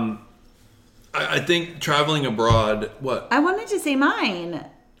 I think traveling abroad, what? I wanted to say mine.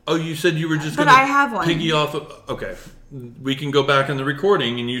 Oh, you said you were just going to I have one. Piggy off of... Okay. We can go back in the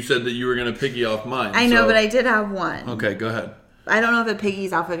recording, and you said that you were going to piggy off mine. I know, but I did have one. Okay, go ahead. I don't know if it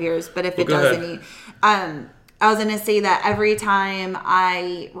piggies off of yours, but if it does any... I was going to say that every time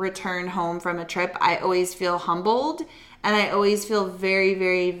I return home from a trip, I always feel humbled, and I always feel very,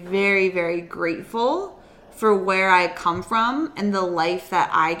 very, very, very grateful for where I come from and the life that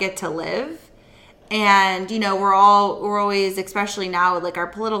I get to live. And, we're always, especially now with, like, our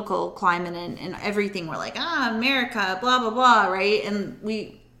political climate and everything, we're like, America, blah, blah, blah, right? And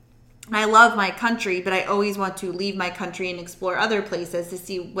I love my country, but I always want to leave my country and explore other places to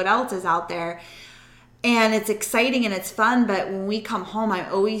see what else is out there. And it's exciting and it's fun, but when we come home,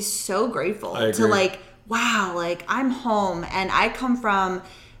 I'm always so grateful to, like, wow, like, I'm home and I come from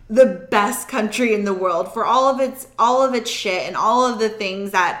the best country in the world for all of its shit and all of the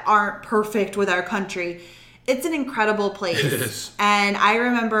things that aren't perfect with our country. It's an incredible place. It is. And I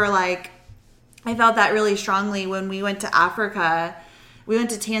remember, like, I felt that really strongly when we went to Africa. We went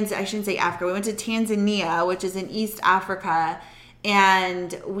to I shouldn't say Africa. We went to Tanzania, which is in East Africa.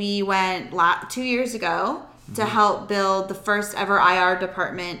 And we went 2 years ago to help build the first ever IR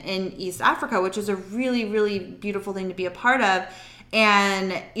department in East Africa, which is a really, really beautiful thing to be a part of.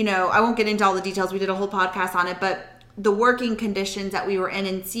 And, I won't get into all the details. We did a whole podcast on it, but the working conditions that we were in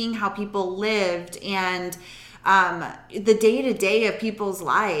and seeing how people lived and the day-to-day of people's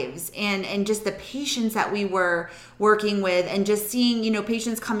lives and just the patients that we were working with and just seeing,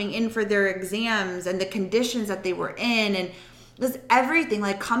 patients coming in for their exams and the conditions that they were in and just everything,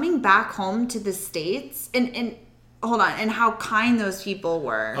 like coming back home to the States and hold on, and how kind those people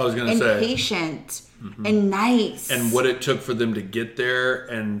were. I was going to say. And patient and nice. And what it took for them to get there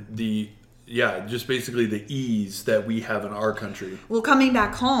and just basically the ease that we have in our country. Well, coming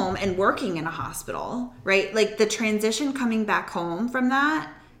back home and working in a hospital, right? Like the transition coming back home from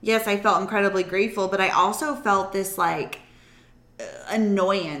that, yes, I felt incredibly grateful, but I also felt this like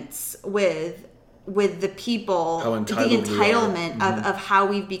annoyance with the people, the entitlement of how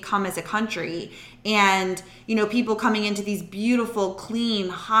we've become as a country. And, people coming into these beautiful, clean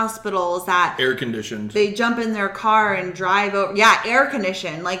hospitals that... air conditioned. They jump in their car and drive over. Yeah, air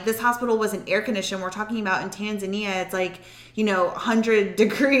conditioned. Like, this hospital wasn't air conditioned. We're talking about in Tanzania, it's like, 100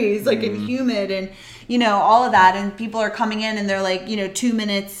 degrees, like, and humid and, all of that. And people are coming in and they're like, 2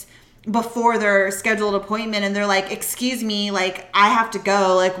 minutes before their scheduled appointment and they're like, excuse me, like, I have to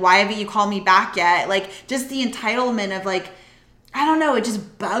go. Like, why haven't you called me back yet? Like, just the entitlement of, like, I don't know, it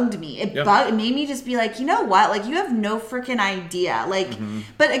just bugged me. It made me just be like, you know what? Like, you have no freaking idea. Like,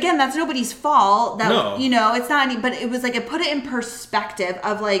 but again, that's nobody's fault. That, it's not any, but it was like, it put it in perspective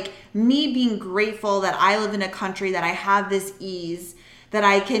of like me being grateful that I live in a country that I have this ease, that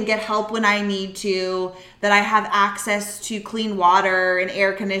I can get help when I need to, that I have access to clean water and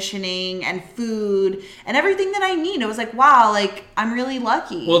air conditioning and food and everything that I need. It was like, wow, like, I'm really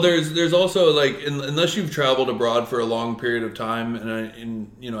lucky. Well, there's also like, unless you've traveled abroad for a long period of time,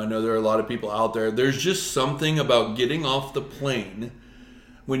 and I know there are a lot of people out there, there's just something about getting off the plane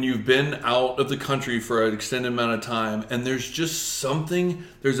when you've been out of the country for an extended amount of time, and there's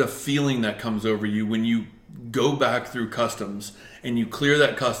a feeling that comes over you when you go back through customs and you clear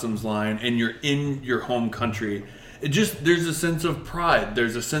that customs line and you're in your home country. There's a sense of pride.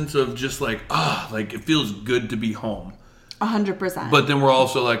 There's a sense of just like it feels good to be home. 100%. But then we're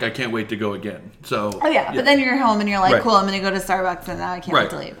also like, I can't wait to go again. So. Oh yeah, but then you're home and you're like, cool, I'm going to go to Starbucks and now I can't wait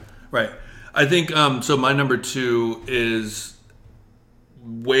to leave. Right. I think, so my number 2 is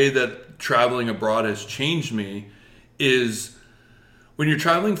way that traveling abroad has changed me is when you're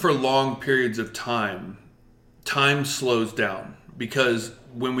traveling for long periods of time slows down. Because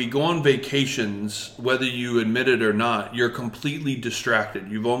when we go on vacations, whether you admit it or not, you're completely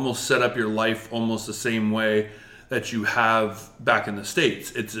distracted. You've almost set up your life almost the same way that you have back in the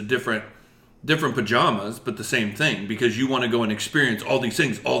States. It's a different pajamas, but the same thing, because you want to go and experience all these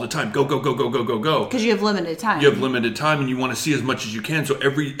things all the time. Go. Because you have limited time. You have limited time and you want to see as much as you can. So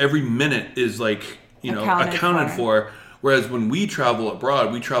every minute is like, accounted for. Whereas when we travel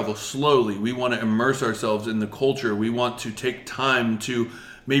abroad, we travel slowly. We want to immerse ourselves in the culture. We want to take time to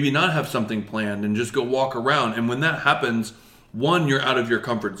maybe not have something planned and just go walk around. And when that happens, 1, you're out of your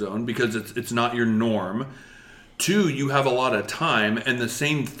comfort zone because it's not your norm. 2, you have a lot of time and the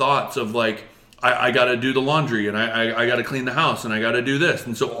same thoughts of like, I got to do the laundry and I got to clean the house and I got to do this.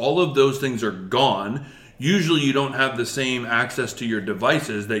 And so all of those things are gone. Usually you don't have the same access to your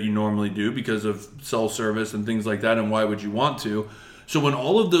devices that you normally do because of cell service and things like that. And why would you want to? So when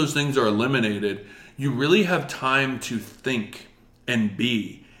all of those things are eliminated, you really have time to think and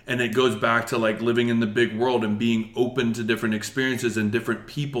be. And it goes back to like living in the big world and being open to different experiences and different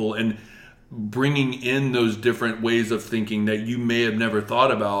people and bringing in those different ways of thinking that you may have never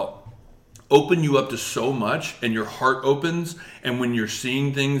thought about. Open you up to so much and your heart opens. And when you're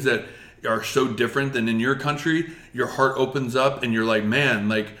seeing things that are so different than in your country, your heart opens up and you're like, man,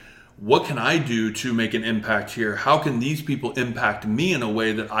 like, what can I do to make an impact here? How can these people impact me in a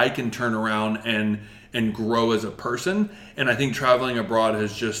way that I can turn around and grow as a person? And I think traveling abroad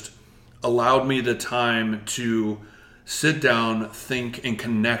has just allowed me the time to sit down, think, and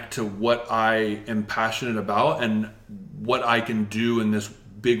connect to what I am passionate about and what I can do in this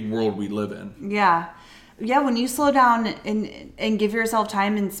big world we live in. Yeah, when you slow down and give yourself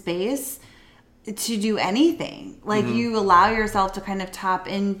time and space to do anything, like you allow yourself to kind of tap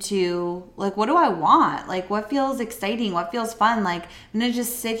into like, what do I want? Like, what feels exciting? What feels fun? Like, I'm going to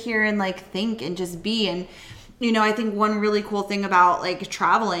just sit here and like think and just be. And, I think one really cool thing about like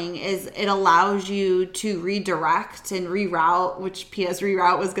traveling is it allows you to redirect and reroute, which PS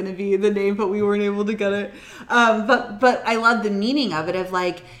reroute was going to be the name, but we weren't able to get it. But I love the meaning of it of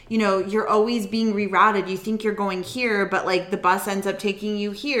like, you're always being rerouted. You think you're going here, but like the bus ends up taking you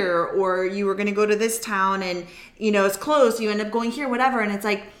here, or you were going to go to this town and, it's close. You end up going here, whatever. And it's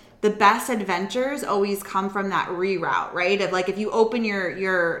like, the best adventures always come from that reroute, right? Of like, if you open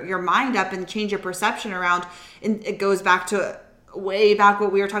your mind up and change your perception around, and it goes back to way back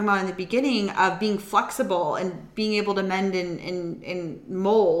what we were talking about in the beginning of being flexible and being able to mend and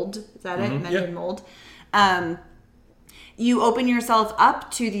mold. Is that it? Mend and mold. You open yourself up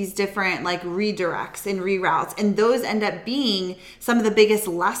to these different like redirects and reroutes, and those end up being some of the biggest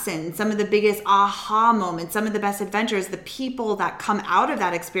lessons, some of the biggest aha moments, some of the best adventures, the people that come out of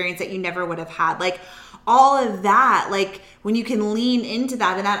that experience that you never would have had. Like all of that, like when you can lean into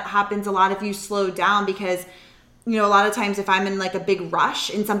that, and that happens a lot if you slow down, because a lot of times if I'm in like a big rush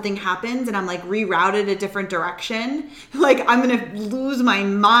and something happens and I'm like rerouted a different direction, like I'm going to lose my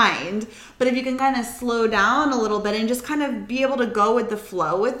mind. But if you can kind of slow down a little bit and just kind of be able to go with the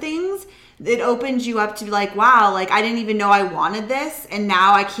flow with things, it opens you up to be like, wow, like I didn't even know I wanted this. And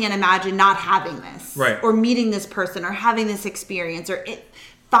now I can't imagine not having this, right? Or meeting this person or having this experience or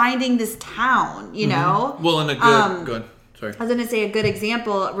finding this town, know? Well, and a good, good. Sorry. I was going to say a good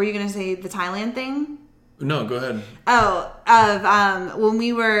example. Were you going to say the Thailand thing? No, go ahead. When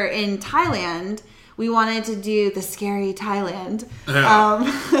we were in Thailand, we wanted to do the scary Thailand.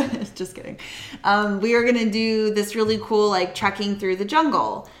 Just kidding. We were going to do this really cool, like, trekking through the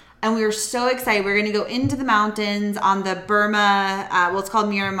jungle. And we were so excited. We were going to go into the mountains on the Burma, it's called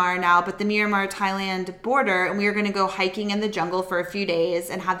Myanmar now, but the Myanmar-Thailand border. And we were going to go hiking in the jungle for a few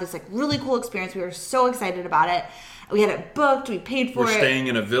days and have this, like, really cool experience. We were so excited about it. We had it booked. We paid for it. We're staying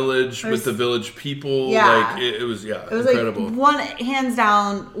in a village with the village people. Yeah. Like, it was incredible. Like hands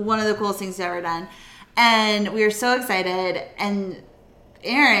down, one of the coolest things I've ever done. And we were so excited. And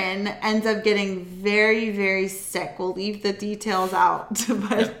Aaron ends up getting very, very sick. We'll leave the details out.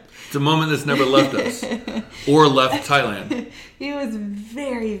 But it's a moment that's never left us. Or left Thailand. He was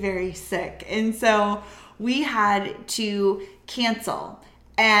very, very sick. And so we had to cancel.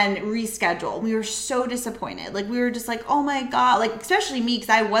 and reschedule. We were so disappointed. Like, we were just like, oh my God, like, especially me, because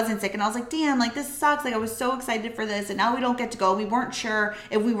I wasn't sick, and I was like, damn, like, this sucks. Like, I was so excited for this, and now we don't get to go. We weren't sure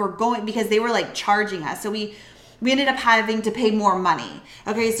if we were going, because they were like charging us. So we ended up having to pay more money.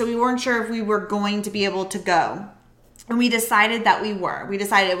 Okay, so we weren't sure if we were going to be able to go. And we decided that we were. We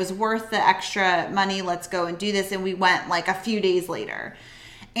decided it was worth the extra money. Let's go and do this. And we went like a few days later.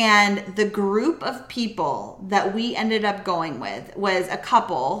 And the group of people that we ended up going with was a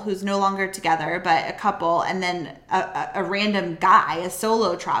couple who's no longer together, but a couple, and then a random guy, a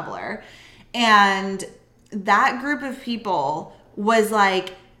solo traveler. And that group of people was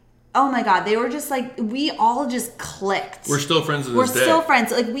like, oh my God, they were just like, we all just clicked. We're still friends to this day. We're still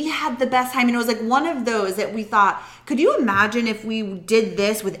friends. Like, we had the best time. And it was like one of those that we thought, could you imagine if we did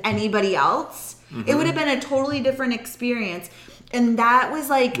this with anybody else? Mm-hmm. It would have been a totally different experience. And that was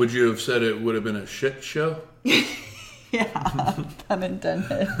like... Would you have said it would have been a shit show? Yeah, pun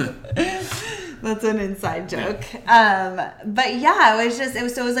intended. That's an inside joke. Yeah. But yeah, it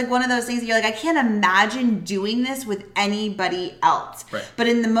was like one of those things that you're like, I can't imagine doing this with anybody else. Right. But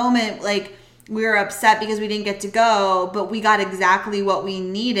in the moment, like, we were upset because we didn't get to go, but we got exactly what we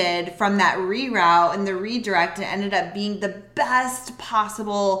needed from that reroute and the redirect, and it ended up being the best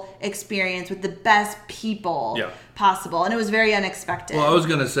possible experience with the best people possible. And it was very unexpected. Well, I was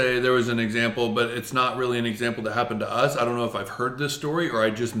going to say there was an example, but it's not really an example that happened to us. I don't know if I've heard this story or I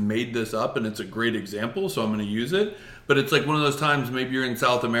just made this up and it's a great example, so I'm going to use it. But it's like one of those times maybe you're in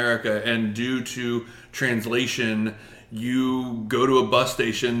South America and due to translation, you go to a bus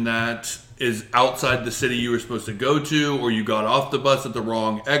station that is outside the city you were supposed to go to, or you got off the bus at the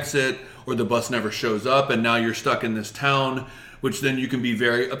wrong exit, or the bus never shows up, and now you're stuck in this town, which then you can be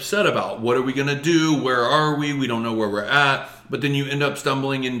very upset about. What are we going to do? Where are we? We don't know where we're at. But then you end up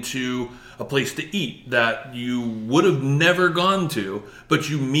stumbling into a place to eat that you would have never gone to, but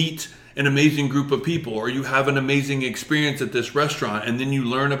you meet an amazing group of people, or you have an amazing experience at this restaurant, and then you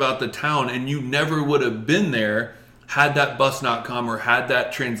learn about the town, and you never would have been there had that bus not come or had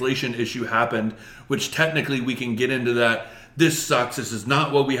that translation issue happened, which technically we can get into that. This sucks. This is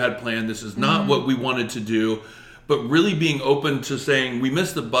not what we had planned. This is not what we wanted to do. But really being open to saying we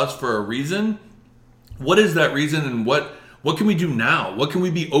missed the bus for a reason. What is that reason, and what can we do now? What can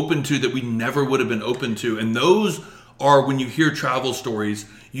we be open to that we never would have been open to? And those are, when you hear travel stories,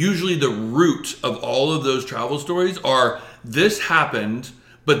 usually the root of all of those travel stories are, this happened,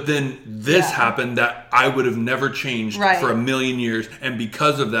 but then this happened that I would have never changed for a million years. And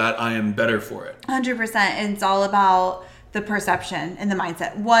because of that, I am better for it. 100%. It's all about the perception and the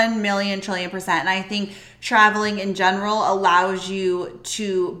mindset. 1,000,000,000,000,000%. And I think traveling in general allows you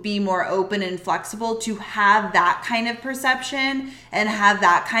to be more open and flexible to have that kind of perception and have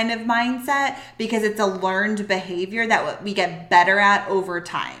that kind of mindset, because it's a learned behavior that we get better at over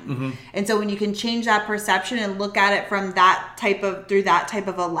time. Mm-hmm. And so when you can change that perception and look at it from through that type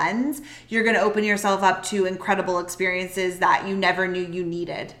of a lens, you're going to open yourself up to incredible experiences that you never knew you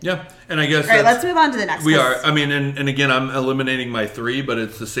needed. Yeah. And I guess all right, let's move on to the next. We are. I mean, and again, I'm eliminating my 3, but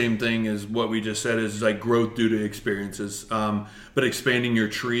it's the same thing as what we just said, is like growth due to experiences. But expanding your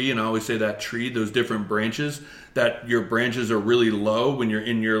tree, and I always say that tree, those different branches, that your branches are really low when you're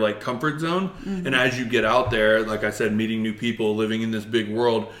in your like comfort zone. Mm-hmm. And as you get out there, like I said, meeting new people, living in this big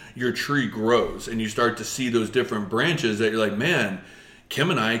world, your tree grows and you start to see those different branches that you're like, man, Kim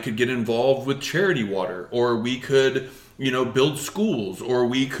and I could get involved with charity water, or we could, build schools, or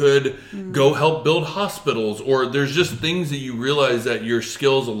we could go help build hospitals, or there's just things that you realize that your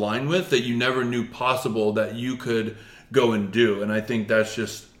skills align with that you never knew possible that you could go and do. And I think that's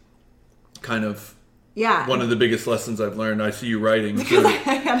just kind of one of the biggest lessons I've learned. I see you writing. So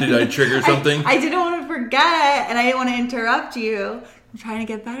did I trigger something? I didn't want to forget, and I didn't want to interrupt you. I'm trying to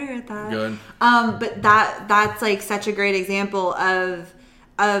get better at that. Good. But that's like such a great example of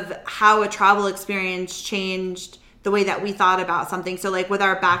how a travel experience changed the way that we thought about something. So like with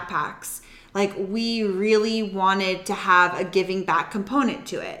our backpacks, like we really wanted to have a giving back component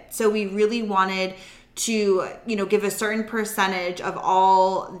to it. So we really wanted to, give a certain percentage of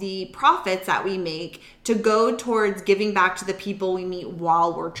all the profits that we make to go towards giving back to the people we meet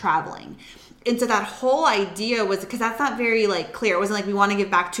while we're traveling. And so that whole idea was, because that's not very like clear. It wasn't like we want to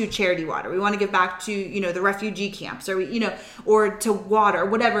give back to charity water. We want to give back to, the refugee camps, or, or to water,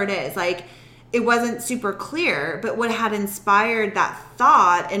 whatever it is. Like, it wasn't super clear, but what had inspired that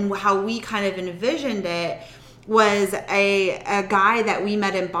thought and how we kind of envisioned it was a guy that we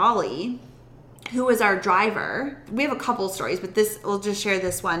met in Bali, who was our driver. We have a couple stories, but we'll just share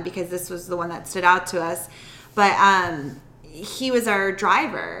this one because this was the one that stood out to us. But he was our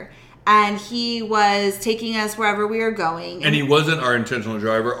driver, and he was taking us wherever we were going. And he wasn't our intentional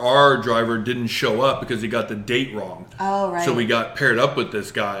driver. Our driver didn't show up because he got the date wrong. Oh, right. So we got paired up with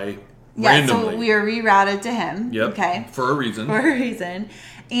this guy randomly. So we were rerouted to him. Yep. Okay. For a reason.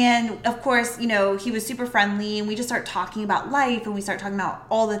 And of course, you know, he was super friendly, and we just start talking about life, and we start talking about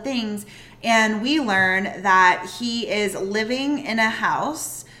all the things. And we learn that he is living in a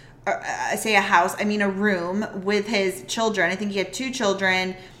house. I say a house, I mean a room with his children. I think he had 2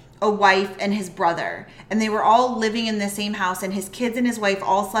 children, a wife, and his brother. And they were all living in the same house, and his kids and his wife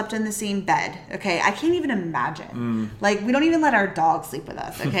all slept in the same bed. Okay, I can't even imagine. Like, we don't even let our dog sleep with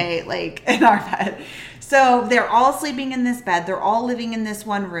us, okay? Like, in our bed. So they're all sleeping in this bed. They're all living in this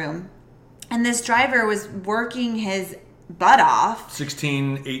one room. And this driver was working his butt off.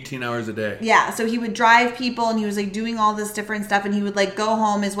 16, 18 hours a day. Yeah, so he would drive people, and he was like doing all this different stuff, and he would like go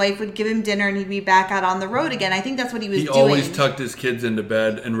home, his wife would give him dinner, and he'd be back out on the road again. I think that's what he was doing. He always tucked his kids into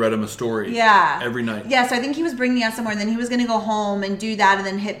bed and read them a story. Yeah. Every night. Yeah, so I think he was bringing us somewhere, and then he was going to go home and do that, and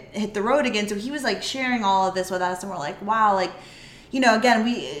then hit the road again. So he was like sharing all of this with us, and we're like, wow, like, you know, again,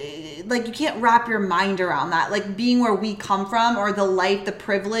 we, like, you can't wrap your mind around that. Like, being where we come from, or the life, the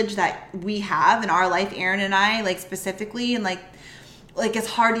privilege that we have in our life, Aaron and I, like, specifically, and like it's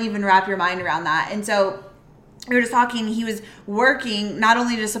hard to even wrap your mind around that. And so we were just talking, he was working not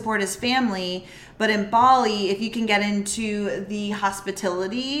only to support his family, but in Bali, if you can get into the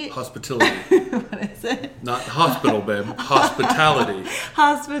hospitality. What is it? Not hospital, babe. Hospitality.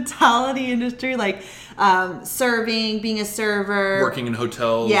 Hospitality industry, like serving, being a server. Working in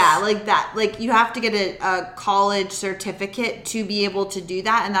hotels. Yeah, like that. Like, you have to get a college certificate to be able to do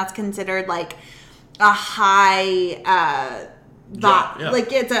that. And that's considered like a high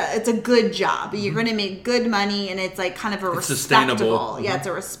like it's a good job. You're going to make good money, and it's like kind of a respectable, it's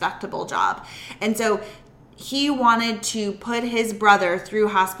a respectable job. And so he wanted to put his brother through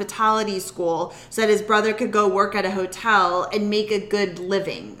hospitality school so that his brother could go work at a hotel and make a good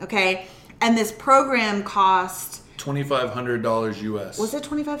living. Okay, and this program cost $2,500 US. Was it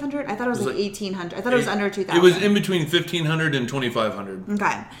 $2,500? I thought it was like $1,800. I thought it was under $2,000. It was in between $1,500 and $2,500.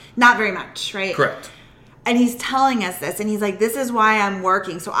 Okay, not very much, right? Correct. And he's telling us this, and he's like, this is why I'm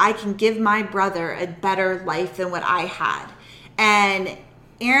working, so I can give my brother a better life than what I had. And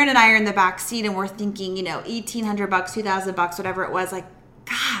Aaron and I are in the back seat, and we're thinking, you know, $1,800, $2,000, whatever it was, like,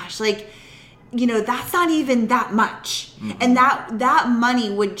 gosh, like, you know, that's not even that much. Mm-hmm. And that money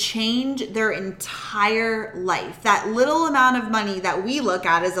would change their entire life. That little amount of money that we look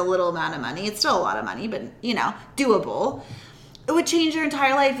at as a little amount of money, it's still a lot of money, but, you know, doable. It would change their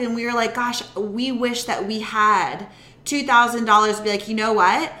entire life. And we were like, gosh, we wish that we had $2,000 to be like, you know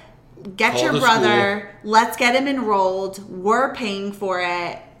what? Get your brother. Let's get him enrolled. We're paying for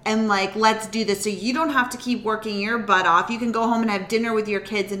it. And like, let's do this. So you don't have to keep working your butt off. You can go home and have dinner with your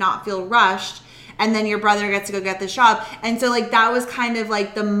kids and not feel rushed. And then your brother gets to go get this job. And so like, that was kind of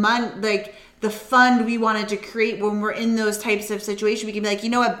like the fund we wanted to create when we're in those types of situations. We can be like, you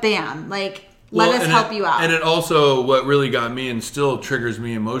know what? Bam. Like, let us help you out. And it also, what really got me and still triggers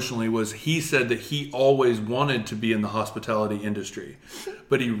me emotionally was he said that he always wanted to be in the hospitality industry.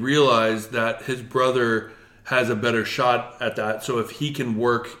 But he realized that his brother has a better shot at that. So if he can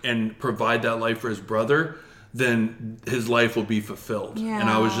work and provide that life for his brother, then his life will be fulfilled. Yeah. And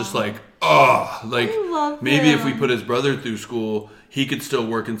I was just like, maybe if we put his brother through school, he could still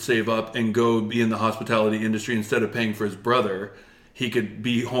work and save up and go be in the hospitality industry instead of paying for his brother. He could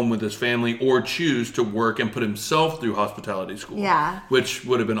be home with his family or choose to work and put himself through hospitality school. Yeah. Which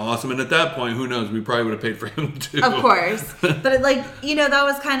would have been awesome. And at that point, who knows, we probably would have paid for him too. Of course. But like, you know, that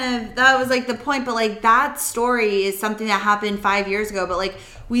was like the point. But like, that story is something that happened 5 years ago. But like,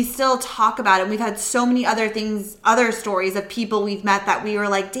 we still talk about it. And we've had so many other stories of people we've met that we were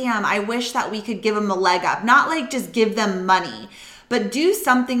like, damn, I wish that we could give them a leg up. Not like just give them money, but do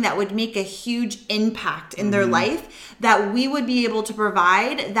something that would make a huge impact in their life that we would be able to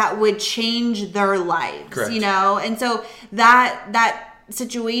provide that would change their lives. Correct. You know? And so that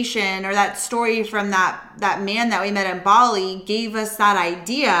situation or that story from that man that we met in Bali gave us that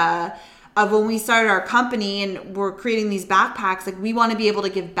idea of when we started our company and we're creating these backpacks, like we want to be able to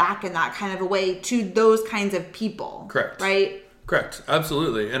give back in that kind of a way to those kinds of people. Correct. Right? Correct.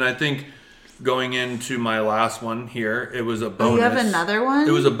 Absolutely. And I think going into my last one here, it was a bonus. Oh, you have another one?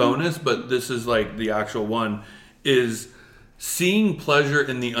 It was a bonus, but this is like the actual one, is seeing pleasure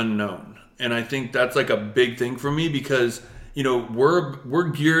in the unknown. And I think that's like a big thing for me because, you know, we're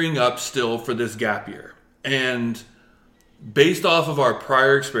gearing up still for this gap year. And based off of our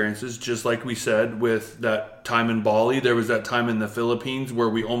prior experiences, just like we said with that time in Bali, there was that time in the Philippines where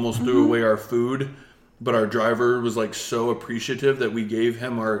we almost threw away our food but our driver was like so appreciative that we gave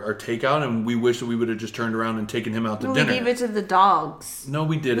him our takeout, and we wish that we would have just turned around and taken him out to dinner. We gave it to the dogs. No,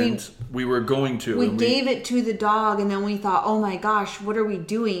 we didn't. We were going to. We gave it to the dog, and then we thought, oh my gosh, what are we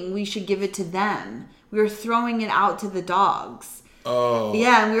doing? We should give it to them. We were throwing it out to the dogs. Oh.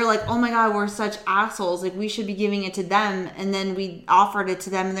 Yeah, and we were like, oh my God, we're such assholes. Like, we should be giving it to them. And then we offered it to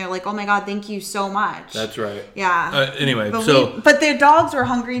them, and they're like, oh my God, thank you so much. That's right. Yeah. Anyway, but their dogs were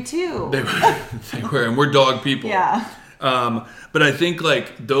hungry too. They were, and we're dog people. Yeah. But I think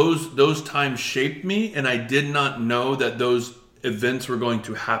like those times shaped me, and I did not know that those events were going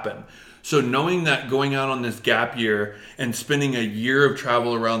to happen. So knowing that going out on this gap year and spending a year of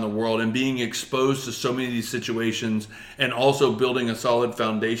travel around the world and being exposed to so many of these situations, and also building a solid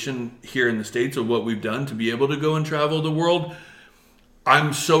foundation here in the States of what we've done to be able to go and travel the world,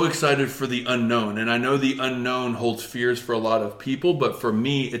 I'm so excited for the unknown. And I know the unknown holds fears for a lot of people, but for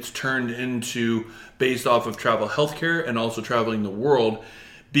me, it's turned into, based off of travel healthcare and also traveling the world,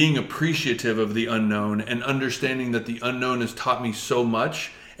 being appreciative of the unknown and understanding that the unknown has taught me so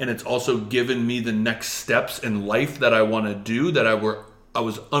much. And it's also given me the next steps in life that I want to do that I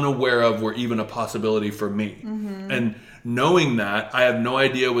was unaware of were even a possibility for me. Mm-hmm. And knowing that, I have no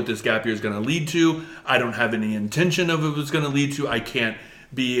idea what this gap year is going to lead to. I don't have any intention of it was going to lead to. I can't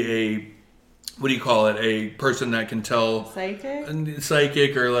be a person that can tell.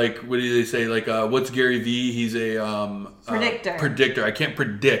 Psychic, or like, what do they say? Like, what's Gary Vee? He's a predictor. I can't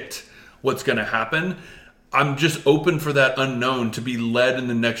predict what's going to happen. I'm just open for that unknown to be led in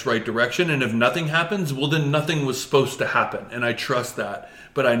the next right direction. And if nothing happens, well, then nothing was supposed to happen. And I trust that.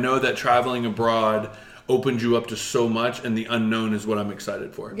 But I know that traveling abroad opened you up to so much, and the unknown is what I'm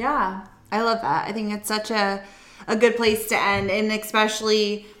excited for. Yeah, I love that. I think it's such a good place to end. And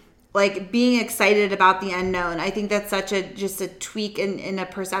especially like being excited about the unknown. I think that's such just a tweak in a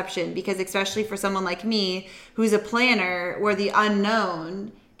perception, because especially for someone like me, who's a planner, where the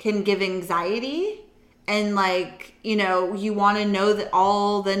unknown can give anxiety. And like, you know, you want to know that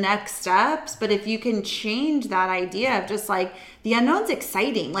all the next steps, but if you can change that idea of just like, the unknown's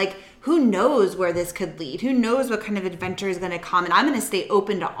exciting. Like, who knows where this could lead? Who knows what kind of adventure is going to come? And I'm going to stay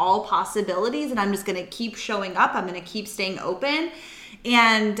open to all possibilities, and I'm just going to keep showing up. I'm going to keep staying open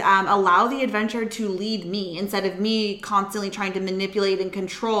and allow the adventure to lead me, instead of me constantly trying to manipulate and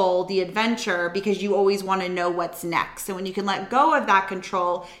control the adventure, because you always want to know what's next. So when you can let go of that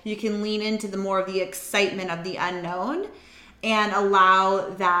control, you can lean into the more of the excitement of the unknown and allow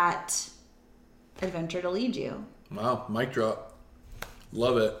that adventure to lead you. Wow, mic drop.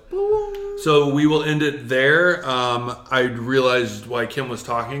 Love it. Boom. So we will end it there. I realized why Kim was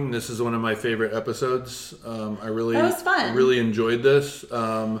talking. This is one of my favorite episodes. That was fun. I really enjoyed this.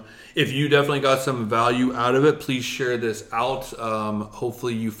 If you definitely got some value out of it, please share this out.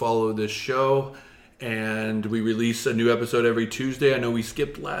 Hopefully you follow this show. And we release a new episode every Tuesday. I know we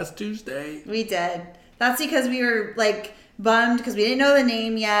skipped last Tuesday. We did. That's because we were like bummed because we didn't know the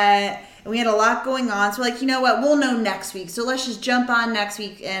name yet. And we had a lot going on. So we're like, you know what? We'll know next week. So let's just jump on next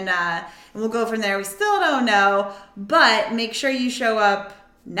week and we'll go from there. We still don't know. But make sure you show up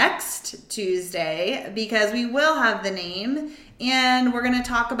next Tuesday, because we will have the name. And we're going to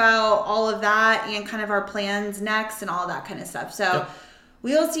talk about all of that and kind of our plans next and all that kind of stuff. So yep.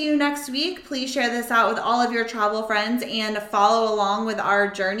 We'll see you next week. Please share this out with all of your travel friends and follow along with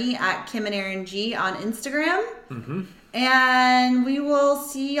our journey at Kim and Aaron G on Instagram. Mm-hmm. And we will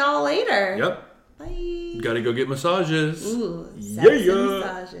see y'all later. Yep. Bye. Gotta go get massages. Ooh, sex and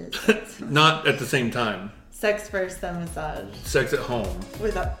massages. Not at the same time. Sex first, then massage. Sex at home.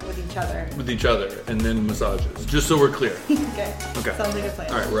 With each other. With each other, and then massages. Just so we're clear. Okay. Sounds like a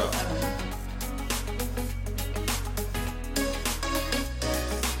plan. All right, we're out.